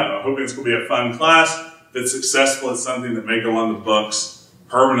signing up. I'm hoping it's going to be a fun class. If it's successful, it's something that may go on the books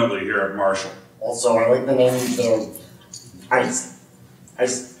permanently here at Marshall. Also, I like the name, though. I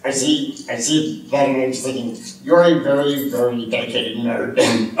see that and I'm just thinking, you're a very, very dedicated nerd.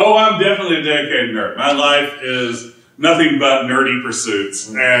 Oh, I'm definitely a dedicated nerd. My life is nothing but nerdy pursuits.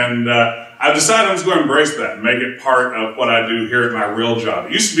 And I've decided I'm just going to embrace that and make it part of what I do here at my real job.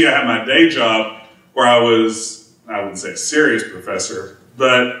 It used to be I had my day job where I wouldn't say a serious professor,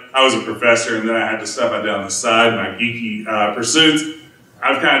 but I was a professor, and then I had to stuff I did on the side, my geeky pursuits.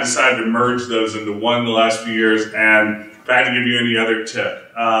 I've kind of decided to merge those into one the last few years, and if I had to give you any other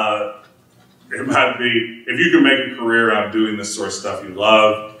tip, it might be, if you can make a career out of doing this sort of stuff you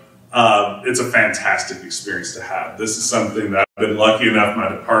love, it's a fantastic experience to have. This is something that I've been lucky enough, my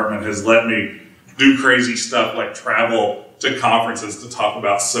department has let me do crazy stuff like travel to conferences to talk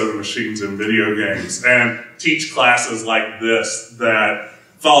about soda machines and video games, and teach classes like this that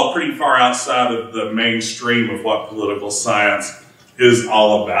fall pretty far outside of the mainstream of what political science is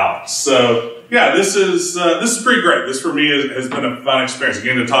all about. So yeah, this is pretty great. This for me has been a fun experience.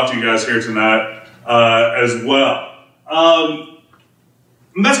 Again, to talk to you guys here tonight as well.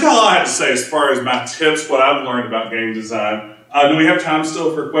 And that's kind of all I had to say as far as my tips, what I've learned about game design. Do we have time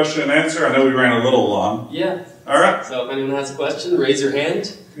still for question and answer? I know we ran a little long. Yeah. All right. So if anyone has a question, raise your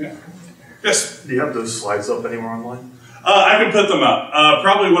hand. Yeah. Yes. Do you have those slides up anywhere online? I can put them up.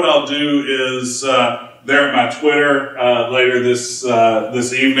 Probably what I'll do is there at my Twitter later this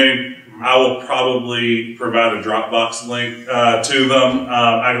evening, I will probably provide a Dropbox link to them.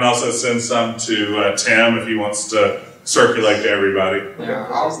 I can also send some to Tim if he wants to circulate to everybody. Yeah,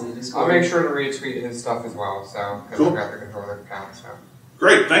 I'll make sure to retweet his stuff as well, so, because I've got the controller account, so.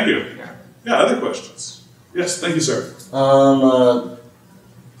 Great, thank you. Yeah. Yeah, other questions? Yes, thank you, sir.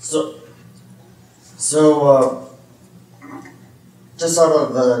 Just out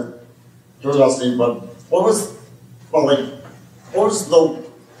of curiosity, but what was the,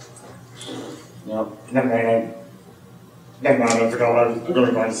 never mind, I forgot what I was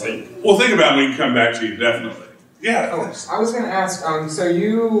really going to say. Well, think about it, we can come back to you, definitely. Yeah. Oh, I was going to ask, so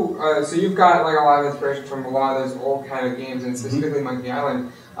you've got like a lot of inspiration from a lot of those old kind of games, and specifically Monkey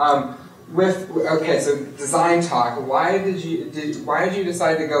Island. So design talk. Why did you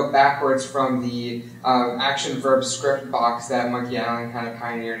decide to go backwards from the action verb script box that Monkey Island kind of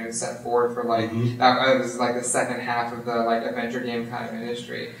pioneered and set forward for like that was like the second half of the like adventure game kind of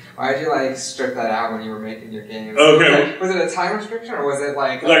industry? Why did you like strip that out when you were making your game? Okay. Was it a time restriction or was it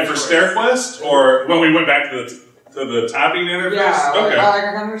like for StairQuest, or when we went back to To the typing interface? Yeah, okay. I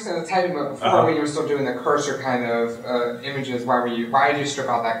can understand the typing, but before when you were still doing the cursor kind of images, why did you strip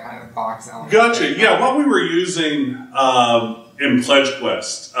out that kind of box element? Gotcha. Yeah, what we were using in Pledge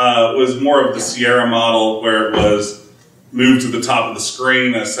Quest was more of the Sierra model, where it was moved to the top of the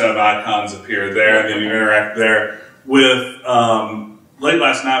screen, a set of icons appear there, and then you interact there. With late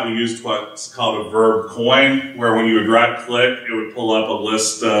last night, we used what's called a verb coin, where when you would right-click, it would pull up a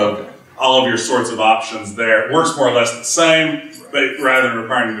list of all of your sorts of options there. It works more or less the same, but rather than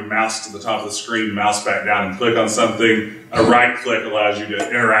requiring you to mouse to the top of the screen, mouse back down and click on something, a right-click allows you to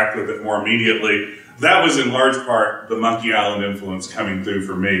interact with it more immediately. That was in large part the Monkey Island influence coming through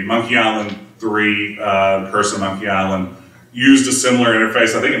for me. Monkey Island 3, Curse of Monkey Island, used a similar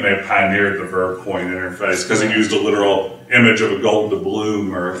interface. I think it may have pioneered the verb coin interface because it used a literal image of a gold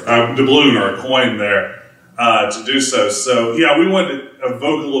doubloon or a coin there to do so. So yeah, we wanted to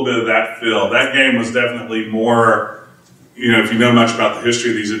evoke a little bit of that feel. That game was definitely more, if you know much about the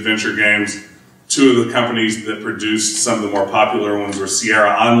history of these adventure games, two of the companies that produced some of the more popular ones were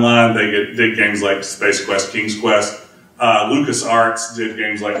Sierra Online. They did games like Space Quest, King's Quest. LucasArts did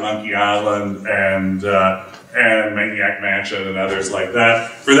games like Monkey Island and Maniac Mansion and others like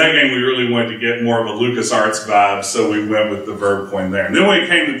that. For that game, we really wanted to get more of a LucasArts vibe, so we went with the verb coin there. And then when it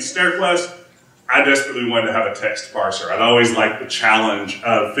came to StairQuest, I desperately wanted to have a text parser. I'd always liked the challenge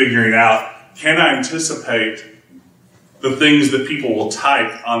of figuring out, can I anticipate the things that people will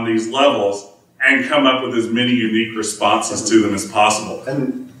type on these levels and come up with as many unique responses to them as possible.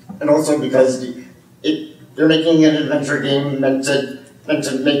 And also because you're making an adventure game meant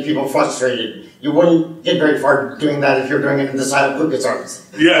to make people frustrated. You wouldn't get very far doing that if you're doing it in the style of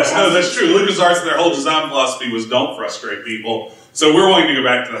LucasArts. Yes, no, that's true. LucasArts, their whole design philosophy was don't frustrate people. So we're wanting to go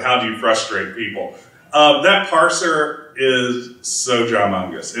back to the how do you frustrate people. That parser is so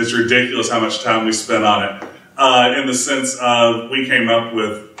humongous. It's ridiculous how much time we spent on it. In the sense of we came up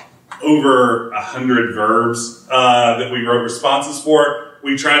with over 100 verbs that we wrote responses for.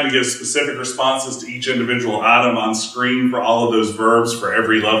 We tried to give specific responses to each individual item on screen for all of those verbs for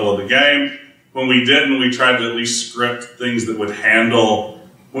every level of the game. When we didn't, we tried to at least script things that would handle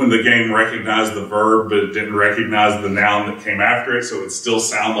when the game recognized the verb, but it didn't recognize the noun that came after it, so it would still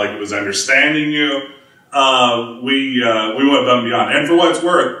sound like it was understanding you. We went above and beyond. And for what it's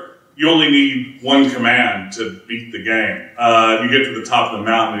worth, you only need one command to beat the game. You get to the top of the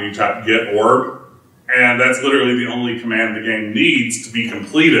mountain and you type get orb, and that's literally the only command the game needs to be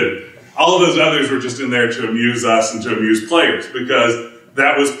completed. All of those others were just in there to amuse us and to amuse players, because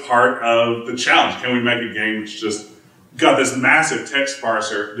that was part of the challenge. Can we make a game that's just got this massive text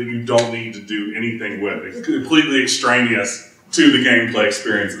parser that you don't need to do anything with? It's completely extraneous to the gameplay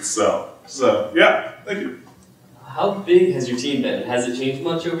experience itself. So, yeah, thank you. How big has your team been? Has it changed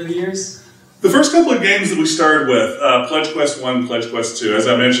much over the years? The first couple of games that we started with, Pledge Quest 1, Pledge Quest 2, as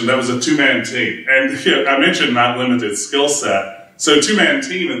I mentioned, that was a two-man team. And I mentioned not limited skill set. So two-man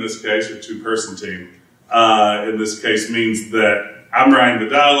team in this case, or two-person team, in this case means that I'm writing the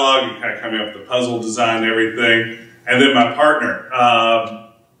dialogue, and kind of coming up with the puzzle design and everything. And then my partner,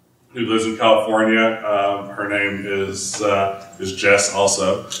 who lives in California, her name is Jess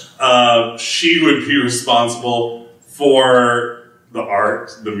also. She would be responsible for the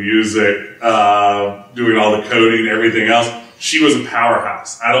art, the music, doing all the coding, everything else. She was a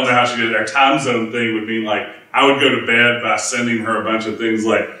powerhouse. I don't know how she did it. Our time zone thing would mean like, I would go to bed by sending her a bunch of things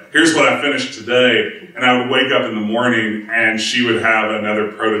like, here's what I finished today. And I would wake up in the morning and she would have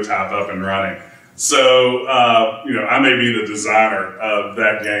another prototype up and running. So, I may be the designer of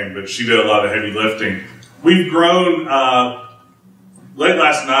that game, but she did a lot of heavy lifting. We've grown, late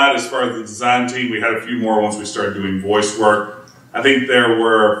last night, as far as the design team, we had a few more once we started doing voice work. I think there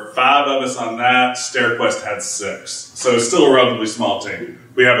were 5 of us on that. StairQuest had 6. So it's still a relatively small team.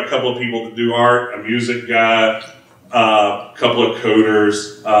 We have a couple of people that do art, a music guy, a couple of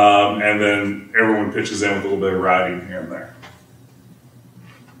coders, and then everyone pitches in with a little bit of writing here and there.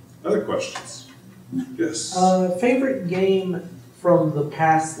 Other questions? Yes. Favorite game from the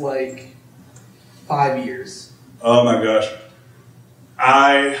past, 5 years? Oh my gosh.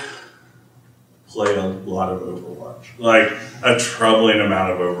 I play a lot of Overwatch. Like, a troubling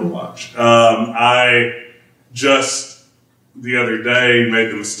amount of Overwatch. I just, the other day,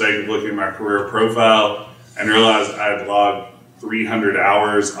 made the mistake of looking at my career profile and realized I had logged 300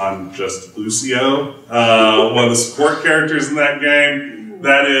 hours on just Lucio, one of the support characters in that game.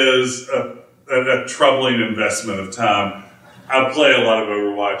 That is a troubling investment of time. I play a lot of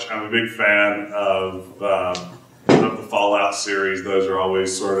Overwatch. I'm a big fan of the Fallout series. Those are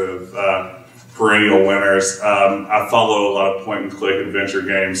always sort of perennial winners. I follow a lot of point-and-click adventure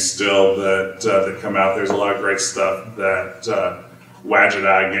games still that come out. There's a lot of great stuff that Wadget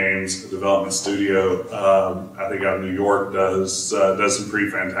Eye Games, a development studio, I think out of New York, does some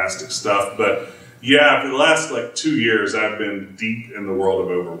pretty fantastic stuff. But yeah, for the last like 2 years, I've been deep in the world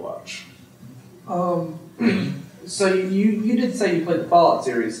of Overwatch. So you did say you played the Fallout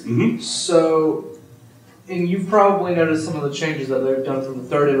series. Mm-hmm. So, and you've probably noticed some of the changes that they've done from the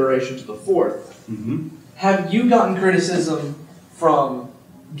third iteration to the fourth. Mm-hmm. Have you gotten criticism from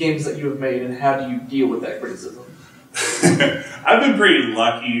games that you have made, and how do you deal with that criticism? I've been pretty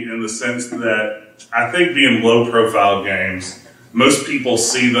lucky in the sense that I think being low-profile games, most people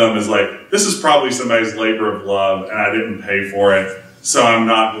see them as like, this is probably somebody's labor of love, and I didn't pay for it, so I'm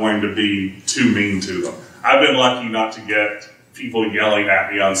not going to be too mean to them. I've been lucky not to get people yelling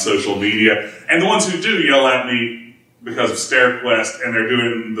at me on social media, and the ones who do yell at me because of StairQuest, and they're doing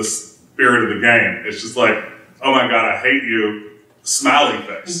it in the spirit of the game. It's just like, oh my god, I hate you. Smiley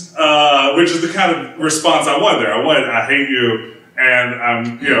face, which is the kind of response I wanted there. I hate you, and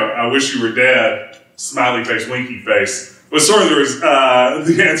I wish you were dead. Smiley face, winky face was sort of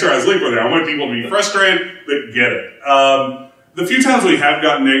the answer I was looking for there. I want people to be frustrated, but get it. The few times we have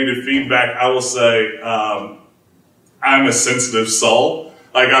gotten negative feedback, I will say I'm a sensitive soul.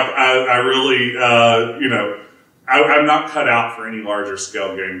 Like I really, I'm not cut out for any larger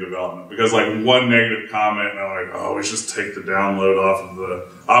scale game development, because like one negative comment and I'm like, oh, we should just take the download off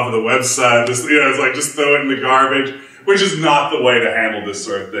of the website. Just, it's like, just throw it in the garbage, which is not the way to handle this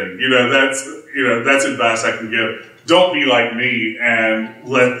sort of thing. That's advice I can give. Don't be like me and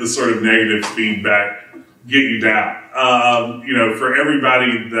let the sort of negative feedback get you down. For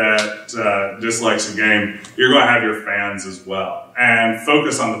everybody that dislikes a game, you're going to have your fans as well. And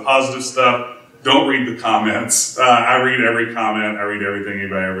focus on the positive stuff. Don't read the comments. I read every comment. I read everything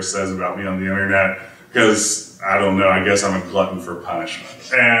anybody ever says about me on the internet, because, I don't know, I guess I'm a glutton for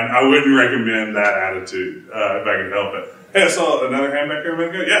punishment. And I wouldn't recommend that attitude if I could help it. Hey, I saw another hand back here a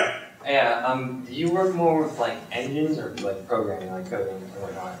minute ago. Yeah. Yeah, do you work more with like engines or like programming, like coding or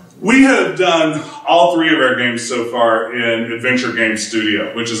whatnot? We have done all three of our games so far in Adventure Game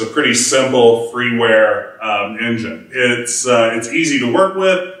Studio, which is a pretty simple freeware engine. It's easy to work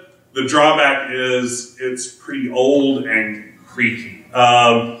with. The drawback is it's pretty old and creaky.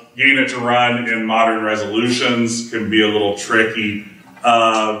 Getting it to run in modern resolutions can be a little tricky.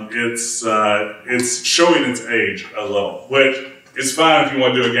 It's showing its age a little, which is fine if you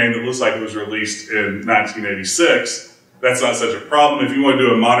want to do a game that looks like it was released in 1986. That's not such a problem. If you want to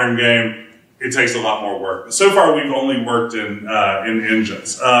do a modern game, it takes a lot more work. But so far, we've only worked in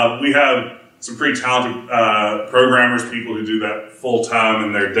engines. We have some pretty talented programmers, people who do that full-time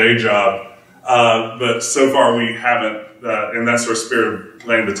in their day job. But so far we haven't, in that sort of spirit of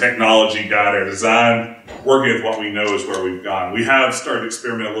letting the technology guide our design, working with what we know is where we've gone. We have started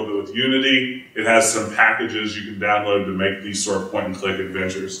experimenting a little bit with Unity. It has some packages you can download to make these sort of point-and-click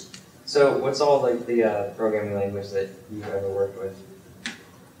adventures. So what's all like the programming language that you've ever worked with?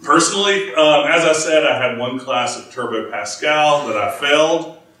 Personally, as I said, I had one class of Turbo Pascal that I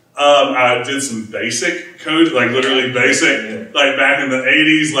failed. I did some basic code, like literally basic, like back in the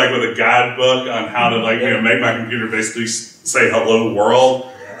 80s, like with a guidebook on how to make my computer basically say hello world,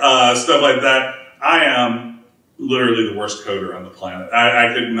 stuff like that. I am literally the worst coder on the planet.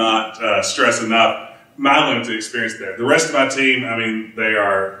 I could not stress enough my limited experience there. The rest of my team, I mean, they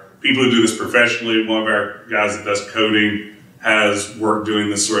are people who do this professionally. One of our guys that does coding has worked doing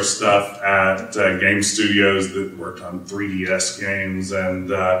this sort of stuff at game studios that worked on 3DS games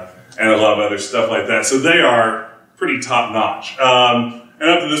and a lot of other stuff like that. So they are pretty top notch. And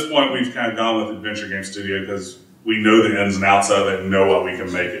up to this point, we've kind of gone with Adventure Game Studio because we know the ins and outs of it and know what we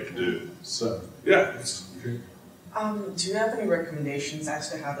can make it do. So yeah. Do you have any recommendations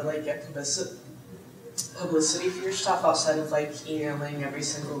as to how to get publicity for your stuff outside of emailing every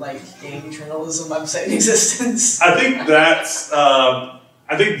single game journalism website in existence? I think that's a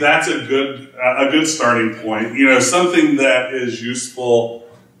good starting point. Something that is useful.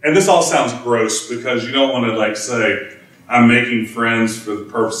 And this all sounds gross because you don't want to say I'm making friends for the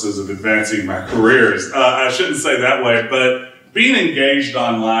purposes of advancing my careers. I shouldn't say that way, but being engaged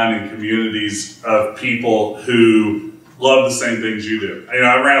online in communities of people who love the same things you do.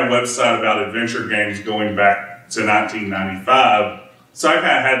 I ran a website about adventure games going back to 1995. So I kind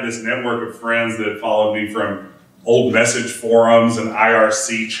of had this network of friends that followed me from old message forums and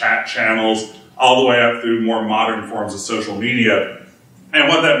IRC chat channels all the way up through more modern forms of social media. And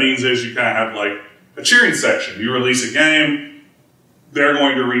what that means is you kind of have a cheering section. You release a game, they're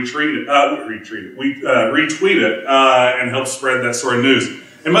going to retweet it and help spread that sort of news.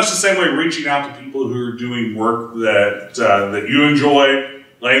 in much the same way, reaching out to people who are doing work that you enjoy,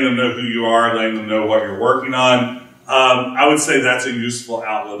 letting them know who you are, letting them know what you're working on. I would say that's a useful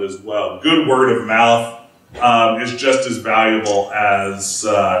outlet as well. Good word of mouth is just as valuable as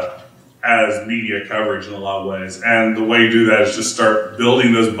media coverage in a lot of ways. And the way you do that is just start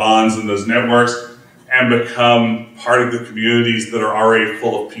building those bonds and those networks and become part of the communities that are already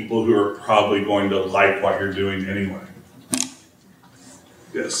full of people who are probably going to like what you're doing anyway.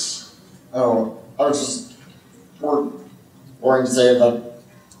 Yes? Oh, I was just going to say that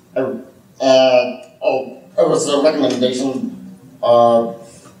it was a recommendation. I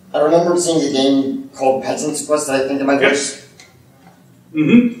remember seeing a game called Peasant's Quest that I think it might be. Yes.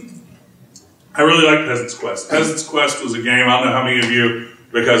 Mm-hmm. I really like Peasant's Quest. Peasant's Quest was a game, I don't know how many of you,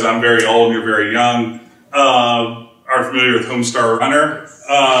 because I'm very old, you're very young, are familiar with Homestar Runner.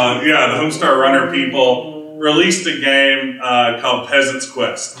 Yeah, the Homestar Runner people released a game called Peasant's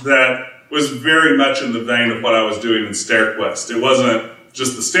Quest that was very much in the vein of what I was doing in Stair Quest. It wasn't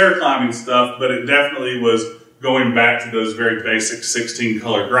just the stair climbing stuff, but it definitely was going back to those very basic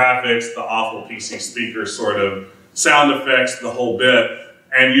 16-color graphics, the awful PC speaker sort of sound effects, the whole bit.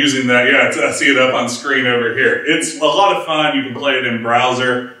 And using that, yeah, I see it up on screen over here. It's a lot of fun. You can play it in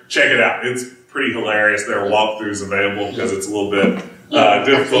browser. Check it out. It's pretty hilarious. There are walkthroughs available because it's a little bit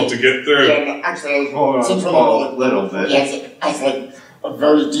difficult to get through. Yeah, actually, a little bit. Yes, it's like a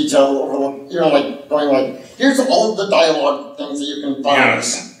very detailed overlook. You know, like going like, here's all of the dialogue things that you can find.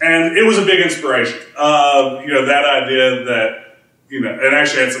 Yes, and it was a big inspiration. You know, that idea that, you know, and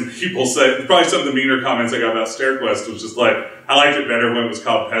actually I had some people say, probably some of the meaner comments I got about Stair Quest was just like, I liked it better when it was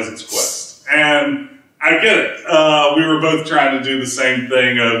called Peasant's Quest. And I get it. We were both trying to do the same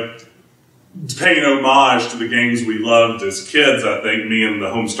thing of paying homage to the games we loved as kids, I think, me and the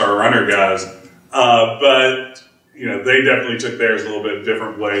Homestar Runner guys. But, you know, they definitely took theirs a little bit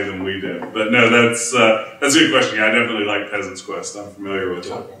different way than we did. But no, that's a good question. Yeah, I definitely like Peasant's Quest. I'm familiar with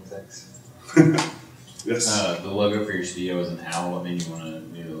it. Yes. The logo for your studio is an owl. What made you want to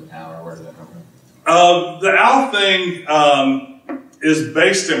do an owl, or where did that come from? The owl thing is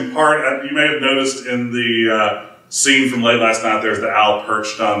based in part, you may have noticed in the scene from late last night, there's the owl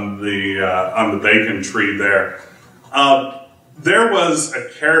perched on the bacon tree there. There was a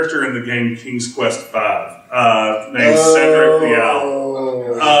character in the game King's Quest V named Cedric the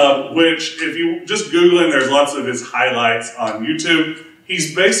Owl, which if you just Google him, there's lots of his highlights on YouTube.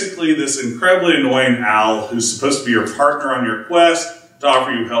 He's basically this incredibly annoying owl who's supposed to be your partner on your quest, to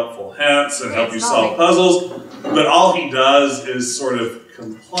offer you helpful hints and help you solve puzzles. But all he does is sort of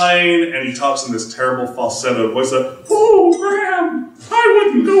complain, and he talks in this terrible falsetto voice of, "Oh, Graham, I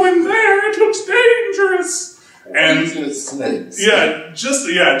wouldn't go in there. It looks dangerous." And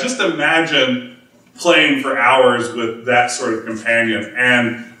just imagine playing for hours with that sort of companion.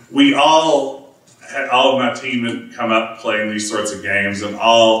 And we all of my team had come up playing these sorts of games and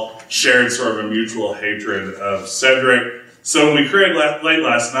all shared sort of a mutual hatred of Cedric. So when we created late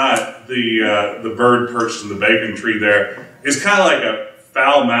last night, the bird perched in the bacon tree there is kind of like a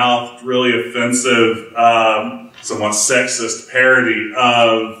foul-mouthed, really offensive, somewhat sexist parody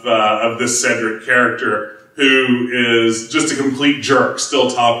of this Cedric character who is just a complete jerk, still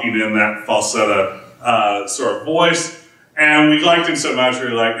talking in that falsetto sort of voice. And we liked him so much, we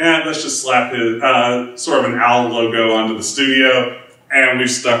were like, let's just slap his sort of an owl logo onto the studio, and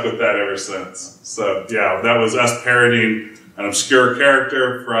we've stuck with that ever since. So yeah, that was us parodying an obscure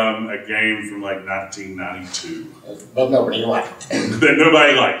character from a game from like 1992. That nobody liked. That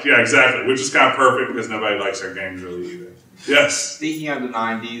nobody liked, yeah, exactly, which is kind of perfect because nobody likes our games really either. Yes? Speaking of the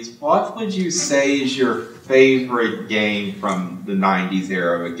 90s, what would you say is your favorite game from the 90s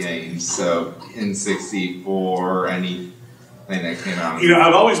era of games? So, N64, anything that came out? You know,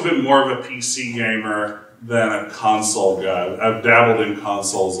 I've always been more of a PC gamer than a console guy. I've dabbled in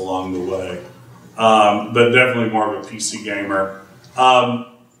consoles along the way, but definitely more of a PC gamer.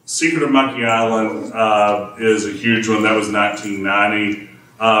 Secret of Monkey Island is a huge one. That was 1990.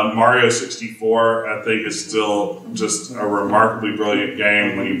 Mario 64, I think, is still just a remarkably brilliant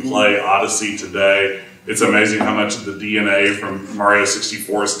game. When you play Odyssey today, it's amazing how much of the DNA from Mario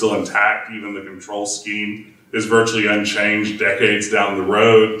 64 is still intact. Even the control scheme is virtually unchanged decades down the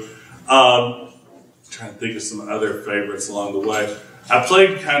road. Trying to think of some other favorites along the way. I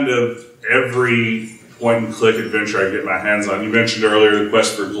played kind of every point-and-click adventure I get my hands on. You mentioned earlier the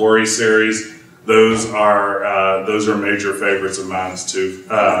Quest for Glory series. Those are major favorites of mine too.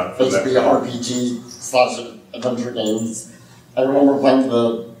 Basically, RPG/adventure games. I remember playing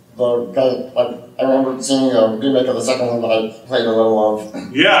I remember seeing a remake of the second one that I played a little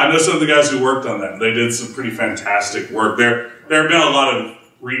of. Yeah, I know some of the guys who worked on that. They did some pretty fantastic work. There have been a lot of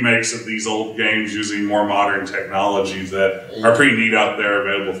remakes of these old games using more modern technology that are pretty neat out there,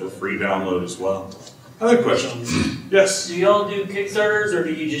 available for free download as well. Other questions? Yes? Do y'all do Kickstarters, or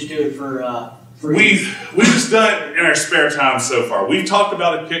do you just do it for free? We've just done it in our spare time so far. We've talked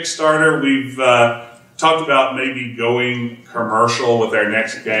about a Kickstarter. We've talked about maybe going commercial with our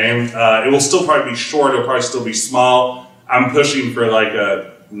next game. It will still probably be short. It'll probably still be small. I'm pushing for like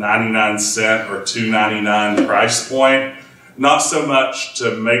a 99-cent or $2.99 price point. Not so much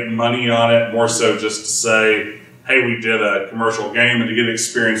to make money on it, more so just to say, hey, we did a commercial game, and to get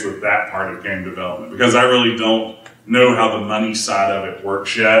experience with that part of game development. Because I really don't know how the money side of it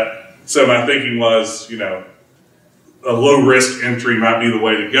works yet. So my thinking was, you know, a low-risk entry might be the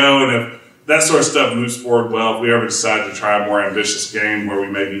way to go. And if that sort of stuff moves forward well, if we ever decide to try a more ambitious game where we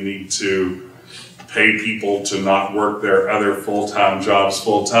maybe need to pay people to not work their other full-time jobs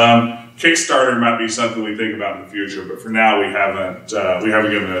full-time, Kickstarter might be something we think about in the future, but for now we haven't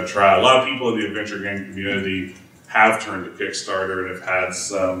given it a try. A lot of people in the adventure game community have turned to Kickstarter and have had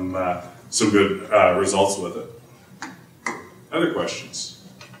some good results with it. Other questions?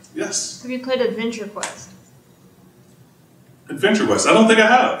 Yes? Have you played Adventure Quest? Adventure Quest? I don't think I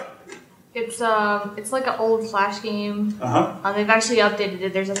have. It's like an old Flash game. Uh-huh. They've actually updated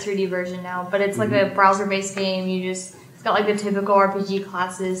it. There's a 3D version now, but it's like a browser-based game. It's got like the typical RPG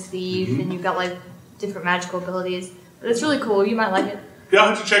classes, thief, and you've got like different magical abilities. But it's really cool. You might like it. Yeah,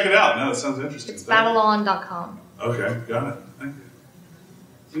 I'll have to check it out. No, that sounds interesting. It's battleon.com. Okay, got it. Thank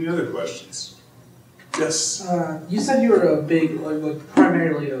you. Any other questions? Yes. You said you were a big,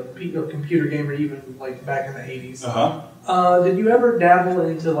 primarily a computer gamer, even like back in the 80s. Did you ever dabble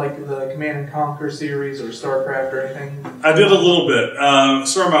into like the Command and Conquer series or StarCraft or anything? I did a little bit.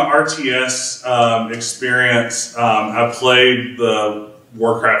 Sort of my RTS experience. I played the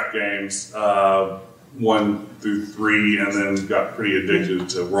Warcraft games 1 through 3, and then got pretty addicted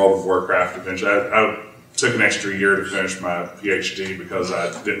to World of Warcraft eventually. I took an extra year to finish my PhD because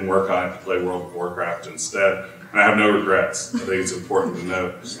I didn't work on it to play World of Warcraft instead. And I have no regrets. I think it's important to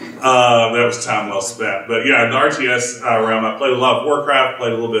note. That was time well spent. But yeah, in the RTS realm, I played a lot of Warcraft,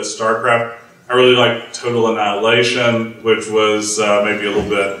 played a little bit of StarCraft. I really liked Total Annihilation, which was maybe a little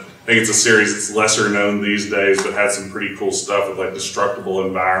bit, I think it's a series that's lesser known these days, but had some pretty cool stuff with like destructible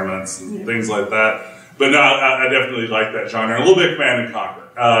environments and things like that. But no, I definitely like that genre. A little bit of Command and Conquer.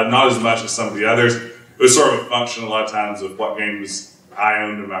 Not as much as some of the others. It was sort of a function a lot of times of what games I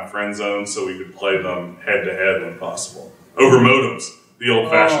owned and my friends owned, so we could play them head-to-head when possible. Over modems, the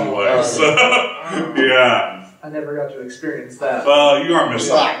old-fashioned way. So, yeah. I never got to experience that. Well, you aren't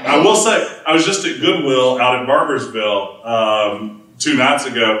missing out. I will say, I was just at Goodwill out in Barbersville 2 nights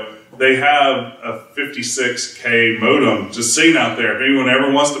ago. They have a 56K modem just sitting out there. If anyone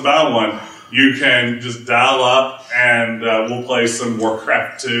ever wants to buy one, you can just dial up and we'll play some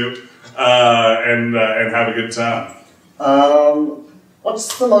Warcraft 2 and have a good time.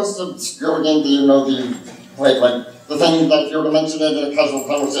 What's the most obscure game that you know that you've played? Like, the thing that if you were to mention it in a casual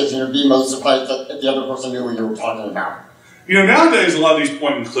conversation, you'd be most surprised that if the other person knew what you were talking about. You know, nowadays, a lot of these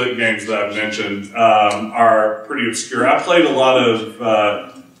point-and-click games that I've mentioned are pretty obscure. I played a lot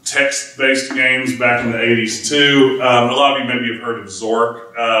of text-based games back in the 80s, too. A lot of you maybe have heard of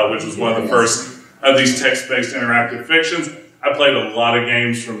Zork, which was one of the first of these text-based interactive fictions. I played a lot of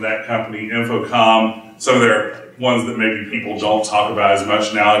games from that company, Infocom. Some of their ones that maybe people don't talk about as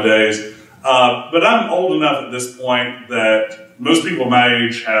much nowadays. But I'm old enough at this point that most people my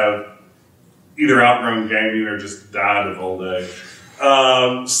age have either outgrown gaming or just died of old age.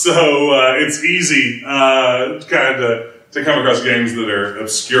 So it's easy kind of to come across games that are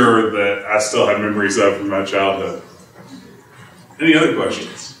obscure that I still have memories of from my childhood. Any other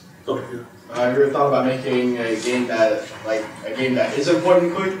questions? Have you ever thought about making a game that isn't point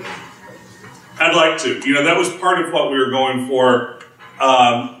and click? I'd like to. You know, that was part of what we were going for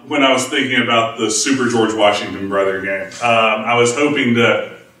when I was thinking about the Super George Washington Brother game. I was hoping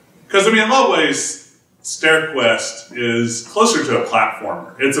to, because I mean, in a lot of ways, StairQuest is closer to a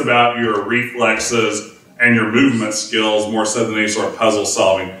platformer. It's about your reflexes and your movement skills more so than any sort of puzzle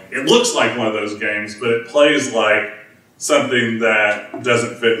solving. It looks like one of those games, but it plays like something that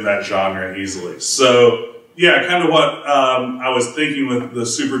doesn't fit in that genre easily. So, yeah, kind of what I was thinking with the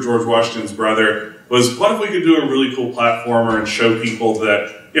Super George Washington's Brother was, what if we could do a really cool platformer and show people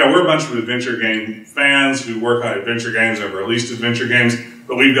that, yeah, we're a bunch of adventure game fans who work on adventure games or have released adventure games,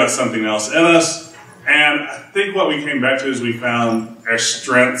 but we've got something else in us. And I think what we came back to is we found our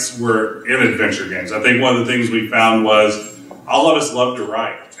strengths were in adventure games. I think one of the things we found was all of us love to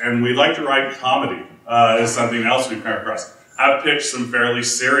write, and we like to write comedy is something else we've come across. I've pitched some fairly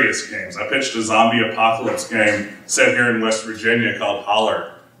serious games. I pitched a zombie apocalypse game set here in West Virginia called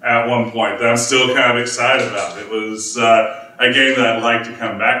Holler at one point that I'm still kind of excited about. It was a game that I'd like to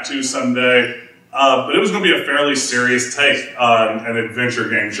come back to someday, but it was going to be a fairly serious take on an adventure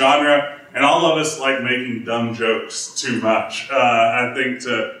game genre, and all of us like making dumb jokes too much, I think,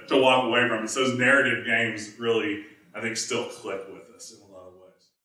 to walk away from it. So those narrative games really, I think, still click with